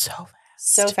 So fast.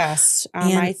 So fast.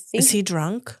 And I think is he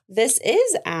drunk? this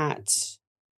is at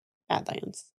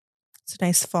Badlands. It's a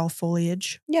nice fall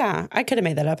foliage. Yeah, I could have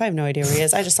made that up. I have no idea where he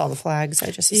is. I just saw the flags. I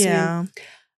just assumed. Yeah.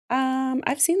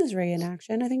 I've seen this rig in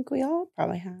action. I think we all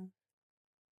probably have.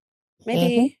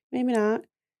 Maybe, maybe not.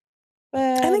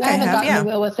 But I think I I haven't have, gotten yeah. to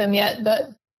wheel with him yet, but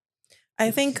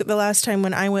I think the last time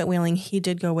when I went wheeling, he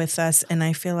did go with us. And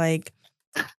I feel like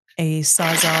a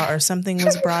sawzall or something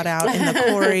was brought out in the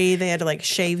quarry. They had to like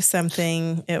shave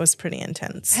something. It was pretty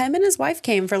intense. Him and his wife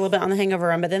came for a little bit on the hangover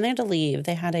run, but then they had to leave.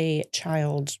 They had a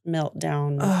child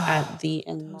meltdown at the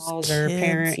in-laws or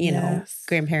parent,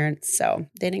 grandparents. So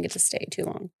they didn't get to stay too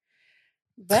long.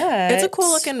 But it's a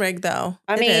cool looking rig though.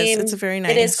 I mean, it's a very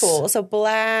nice. It is cool. So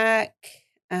black,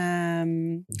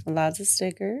 lots of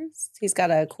stickers. He's got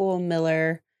a cool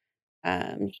Miller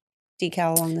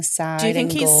decal along the side. Do you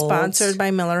think he's sponsored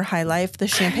by Miller High Life, the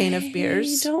champagne of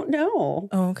beers? I don't know.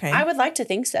 Oh, okay. I would like to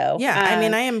think so. Yeah, I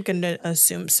mean, I am going to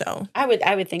assume so. I would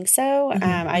think so.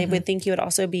 I would think he would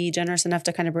also be generous enough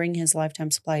to kind of bring his lifetime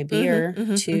supply of beer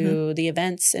to the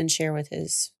events and share with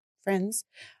his friends.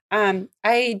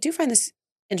 I do find this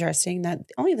interesting that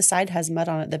only the side has mud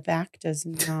on it. The back does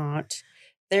not.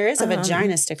 There is a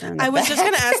vagina sticker on the back. I was just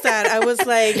going to ask that. I was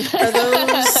like, are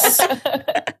those...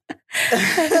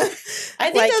 I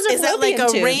think like, those are is that like a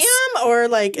tubes. ram or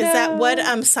like is that what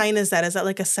sign is that? Is that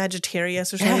like a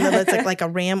Sagittarius or something that's like a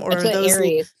ram or are those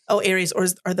Aries? Oh, Aries, or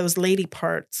are those lady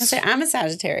parts? I'm a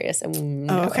Sagittarius.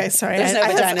 Oh, okay, sorry. There's no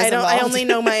vaginas involved. I only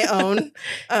know my own.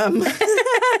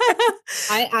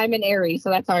 I'm an Aries, so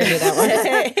that's how I knew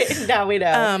that one. Now we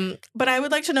know. But I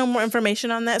would like to know more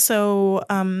information on that. So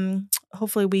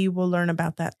hopefully we will learn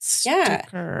about that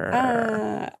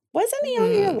sticker. Wasn't he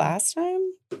on here last time?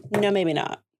 No, maybe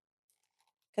not.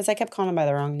 Because I kept calling him by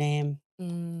the wrong name.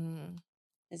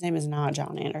 His name is not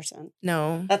John Anderson.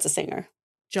 No. That's a singer.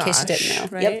 Josh, in case you didn't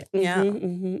know. Right?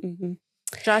 Yep. Yeah.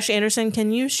 Josh Anderson,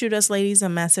 can you shoot us ladies a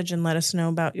message and let us know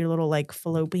about your little like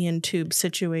fallopian tube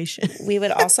situation? We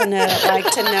would also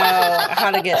like to know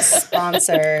how to get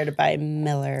sponsored by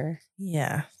Miller.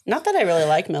 Yeah. Not that I really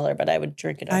like Miller, but I would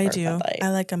drink it over I do. Bud Light. I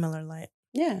like a Miller Lite.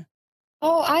 Yeah.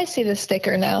 Oh, I see the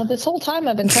sticker now. This whole time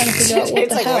I've been trying to figure out what It's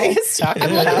the like, hell. what are you talking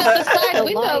I'm looking out the about? side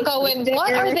window going,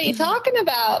 what are they talking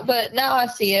about? But now I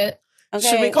see it. Okay.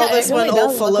 Should we call Yeah, this it one really old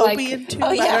does look like- fallopian tube?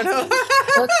 Oh, yeah. I don't know.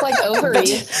 Looks like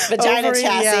ovaries. Vagina Ovary,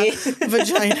 chassis. yeah.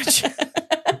 Vagina chassis.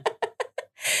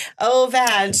 Oh,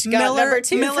 vag. Got Miller- number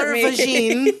 2 Miller for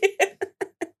me.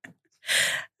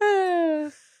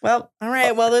 vagine. Well, All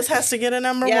right. Well, this has to get a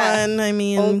number Yeah. one. I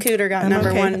mean, old Cooter got I'm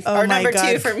number okay. 1 Oh or my number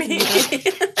God. 2 for me.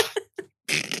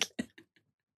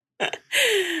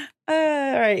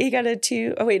 All right, he got a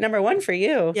 2. Oh wait, number 1 for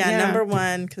you. yeah, number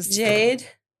one. Because Jade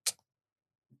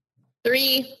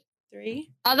 3. 3.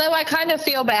 Although I kind of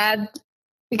feel bad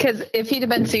because if he'd have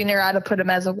been senior, I'd have put him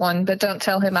as a 1. But don't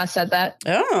tell him I said that.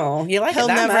 Oh, you like he'll it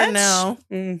that never much?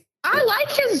 know. I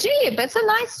like his Jeep. It's a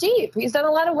nice Jeep. He's done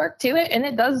a lot of work to it, and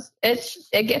it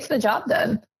gets the job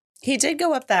done. He did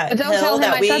go up that But don't hill tell him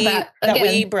that I we said that. we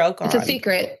Again, broke on. It's a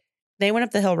secret. They went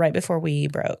up the hill right before we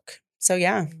broke. So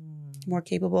yeah, more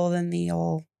capable than the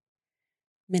old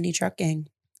mini truck gang.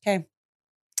 Okay,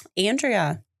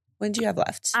 Andrea, what do you have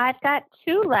left? I've got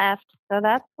 2 left, so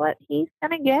that's what he's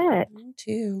gonna get.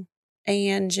 2.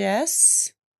 And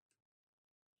Jess,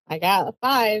 I got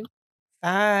 5.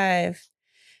 5.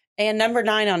 And number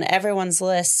 9 on everyone's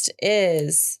list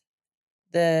is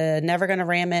the Never Gonna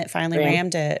Ram It. Finally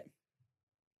rammed it.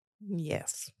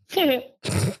 Yes.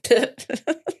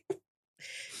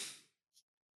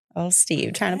 Oh,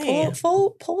 Steve, trying to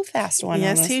pull a fast one.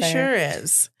 Yes, he sure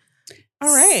is. All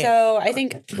right. So I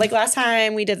think like last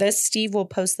time we did this, Steve will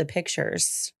post the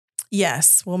pictures.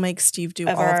 Yes, we'll make Steve do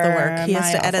Of all of the our work. He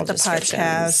has My to edit Awful the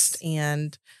podcast Descriptions.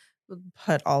 and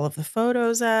put all of the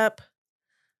photos up.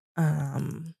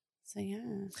 So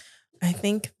yeah. I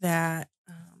think that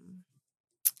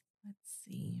let's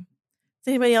see.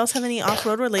 Does anybody else have any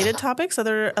off-road related topics?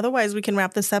 Otherwise, we can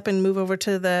wrap this up and move over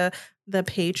to the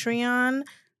Patreon.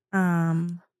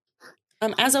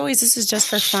 As always, this is just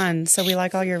for fun. So we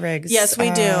like all your rigs. Yes,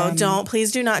 we do.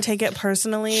 Please do not take it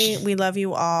personally. We love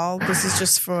you all. This is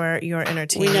just for your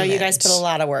entertainment. We know you guys put a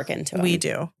lot of work into it. We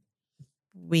do.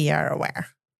 We are aware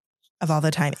of all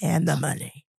the time and the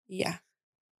money. Yeah.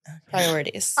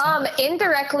 Priorities.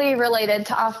 Indirectly related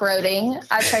to off-roading,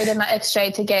 I traded my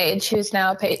XJ to Gage, who's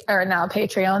now now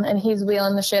Patreon, and he's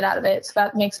wheeling the shit out of it. So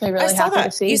that makes me really happy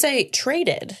to see. You say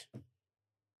traded.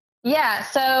 Yeah,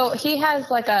 so he has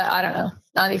like a, I don't know,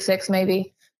 96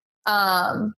 maybe,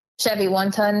 Chevy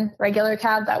 1-ton regular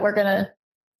cab that we're going to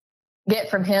get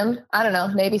from him. I don't know,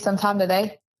 maybe sometime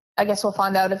today. I guess we'll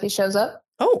find out if he shows up.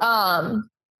 Oh.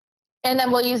 And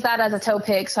then we'll use that as a tow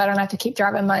pig so I don't have to keep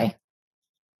driving my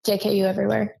JKU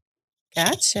everywhere.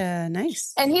 Gotcha.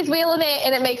 Nice. And he's wheeling it,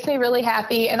 and it makes me really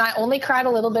happy. And I only cried a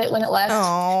little bit when it left.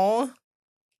 Oh.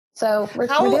 So we're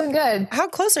doing good. How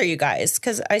close are you guys?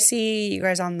 Because I see you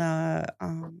guys on the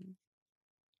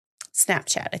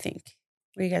Snapchat, I think.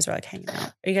 where you guys were like hanging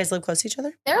out. Are you guys live close to each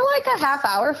other? They're like a half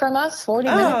hour from us, 40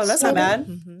 minutes. Oh, that's not bad.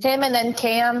 Him and then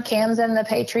Cam. Cam's in the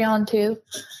Patreon too.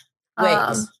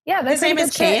 Wait, yeah, his name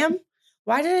is Cam?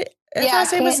 Why did his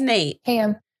last name was Nate?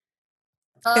 Cam.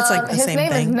 It's like the his same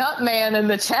name thing. is Nutman in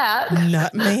the chat.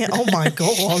 Nutman? Oh my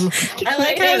God. I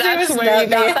like how that's was where you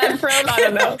got that from. I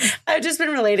don't know. I've just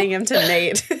been relating him to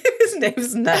Nate. His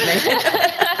name's Nutman.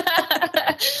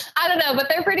 I don't know, but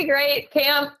they're pretty great.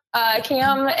 Cam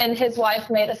and his wife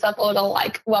made us up a little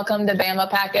like welcome to Bama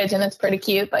package, and it's pretty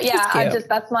cute. But yeah,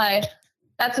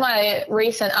 that's my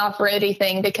recent off-roady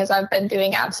thing because I've been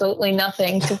doing absolutely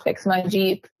nothing to fix my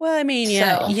Jeep. Well, I mean,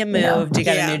 yeah, you moved, you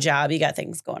got a new job, you got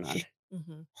things going on.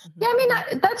 Yeah, I mean,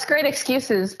 that's great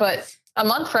excuses, but a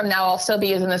month from now, I'll still be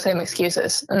using the same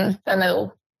excuses, and then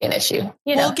it'll be an issue.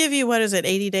 We'll give you, what is it,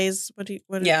 80 days?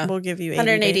 We'll give you 80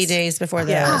 180 days before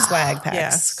the swag packs. Yeah,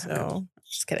 so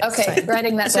just kidding. Okay,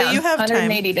 writing that down. So you have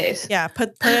 180 time. days. Yeah,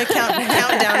 put a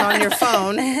countdown on your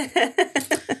phone.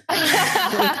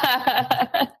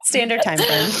 Standard time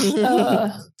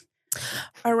frame.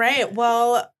 All right.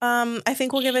 Well, I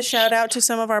think we'll give a shout out to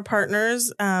some of our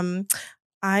partners.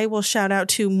 I will shout out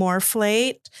to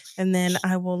Morphlate, and then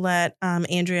I will let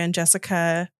Andrea and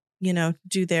Jessica,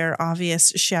 do their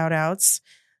obvious shout outs.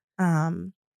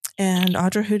 And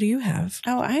Audra, who do you have?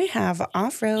 Oh, I have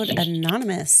Off-Road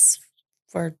Anonymous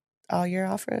for all your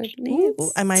off-road needs.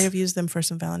 Ooh, I might have used them for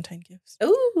some Valentine gifts.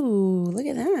 Ooh, look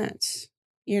at that.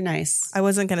 You're nice. I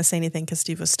wasn't going to say anything because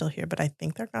Steve was still here, but I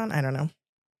think they're gone. I don't know.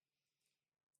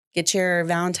 Get your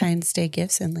Valentine's Day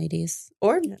gifts in, ladies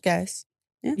or guys.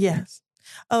 Yeah. Yes.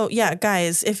 Oh, yeah,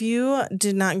 guys, if you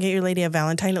did not get your lady a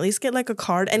Valentine, at least get like a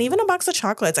card and even a box of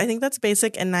chocolates. I think that's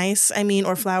basic and nice. I mean,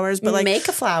 or flowers, but like make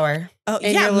a flower. Oh,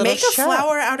 yeah, make a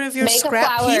flower out of your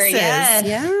scrap pieces. Yes.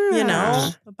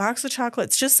 Yeah. A box of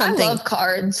chocolates, just something. I love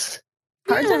cards.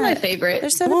 Cards are my favorite.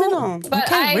 They're sentimental.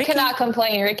 But I cannot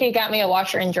complain. Ricky got me a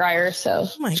washer and dryer, so.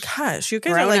 Oh my gosh, you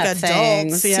guys are like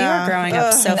adults. Yeah. You were growing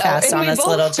up so fast on this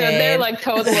little Jade. They're like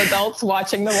total adults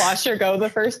watching the washer go the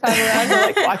first time around. We're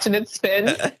like watching it spin.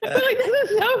 We're like,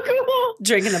 this is so cool.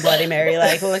 Drinking the Bloody Mary,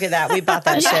 like, look at that. We bought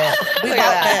that shit. We bought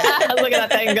that. Look at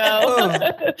that thing go.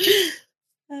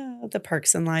 The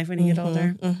perks in life when you get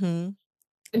older. Mm-hmm.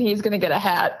 And he's going to get a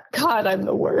hat. God, I'm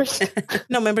the worst.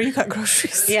 No, remember you got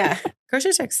groceries. Yeah.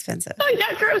 Groceries are expensive. Oh,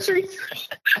 yeah, groceries.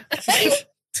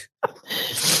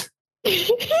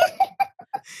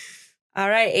 All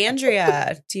right,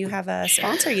 Andrea, do you have a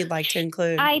sponsor you'd like to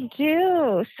include? I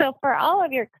do. So for all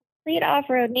of your complete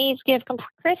off-road needs, give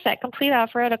Chris at Complete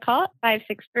Off-Road a call at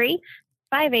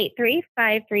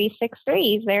 563-583-5363.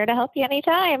 He's there to help you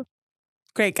anytime.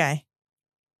 Great guy.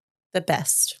 The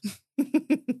best.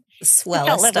 The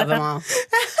swellest of them all.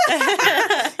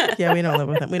 Yeah, we don't live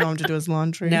with him. We don't have to do his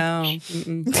laundry. No.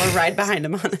 Or ride behind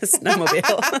him on a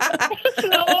snowmobile.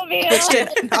 Which did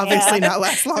obviously not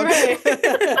last long.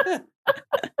 Right.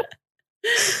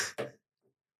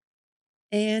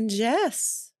 And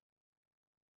Jess.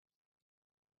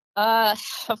 Of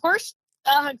course,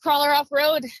 Crawler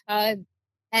Off-Road and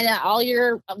all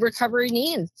your recovery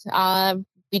needs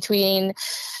between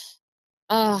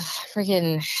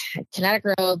freaking kinetic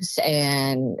ropes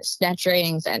and snatch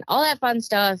rings and all that fun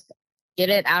stuff. Get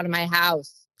it out of my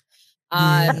house.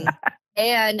 And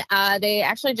they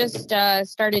actually just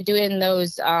started doing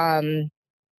those bags.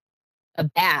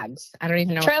 I don't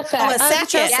even know. Trail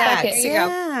sacks. Sacks. There you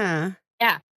go.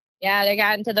 Yeah, they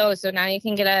got into those. So now you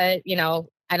can get I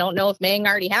don't know if Mang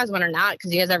already has one or not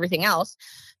because he has everything else.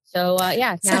 So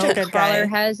now Crawler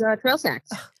has trail sacks.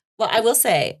 Well, I will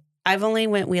say, I've only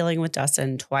went wheeling with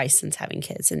Dustin twice since having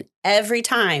kids. And every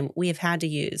time we've had to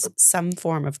use some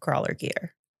form of crawler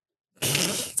gear.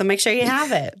 So make sure you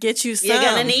have it. Get you some. You're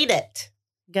going to need it.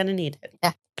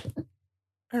 Yeah.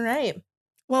 All right.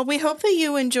 Well, we hope that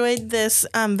you enjoyed this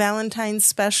Valentine's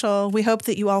special. We hope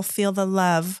that you all feel the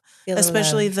love,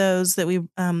 especially those that we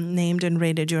named and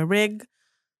rated your rig.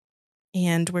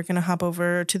 And we're going to hop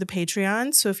over to the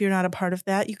Patreon. So if you're not a part of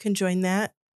that, you can join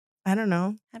that. I don't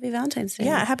know. Happy Valentine's Day.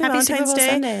 Yeah, happy Valentine's Day.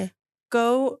 Sunday.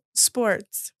 Go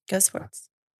sports. Go sports.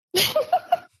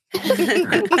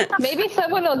 Maybe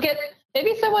someone will get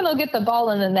the ball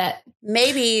in the net.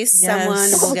 Maybe someone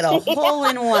will get a hole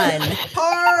in one.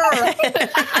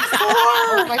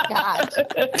 Oh my God.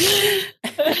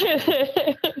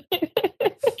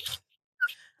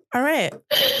 All right.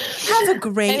 Have a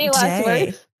great Any day. last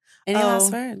words? Any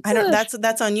last words? I don't.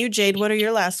 That's on you, Jade. What are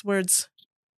your last words?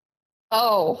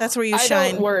 Oh, that's where you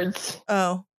shine. Don't words.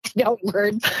 Oh, don't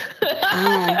words.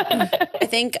 I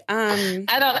think I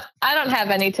don't have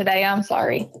any today. I'm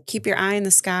sorry. Keep your eye in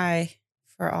the sky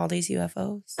for all these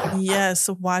UFOs. Yes,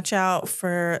 watch out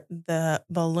for the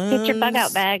balloons. Get your bug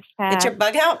out bags packed. Get your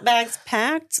bug out bags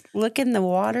packed. Look in the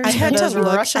waters. I had those to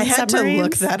look. Russian I had submarines. to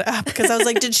look that up because I was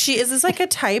like, is this like a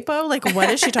typo? Like, what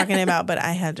is she talking about? But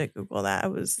I had to Google that. I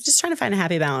was just trying to find a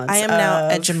happy balance. I am now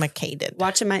educated.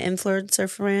 Watching my influencer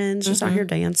friends just out here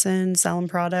dancing, selling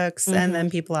products, and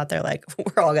then people out there like,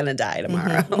 we're all gonna die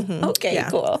tomorrow. Okay,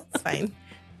 cool. It's fine.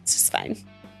 It's just fine.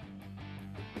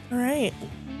 All right.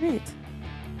 All right.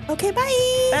 Okay,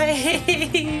 bye.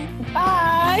 Bye.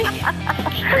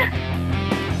 Bye.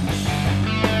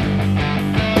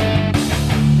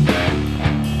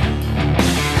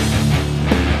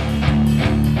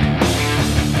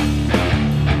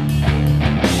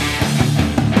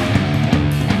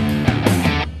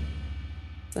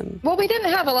 Well, we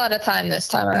didn't have a lot of time this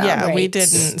time around. Yeah, right? we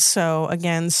didn't. So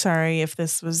again, sorry if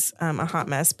this was a hot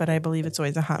mess, but I believe it's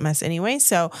always a hot mess anyway.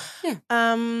 So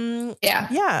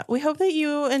yeah, we hope that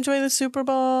you enjoy the Super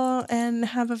Bowl and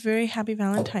have a very happy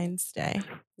Valentine's Day.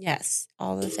 Yes,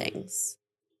 all the things.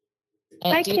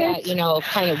 And do that,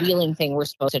 kind of wheeling thing we're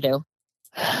supposed to do.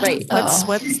 Right.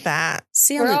 What's that?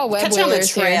 See We're all web catch you on the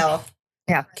wheelers here. trail.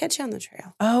 Yeah. Catch you on the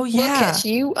trail. Oh We'll yeah. catch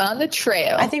you on the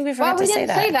trail. I think we forgot to we say didn't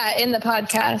that. say that in the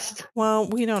podcast. Well,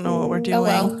 we don't know what we're doing. Oh,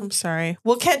 well. I'm sorry.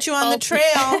 We'll catch you on the trail.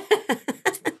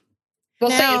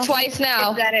 We'll say Now- it twice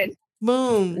now.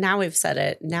 Boom. Now we've said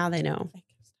it. Now they know.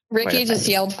 Ricky Where to just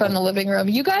find yelled from the living room.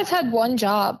 You guys had one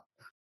job.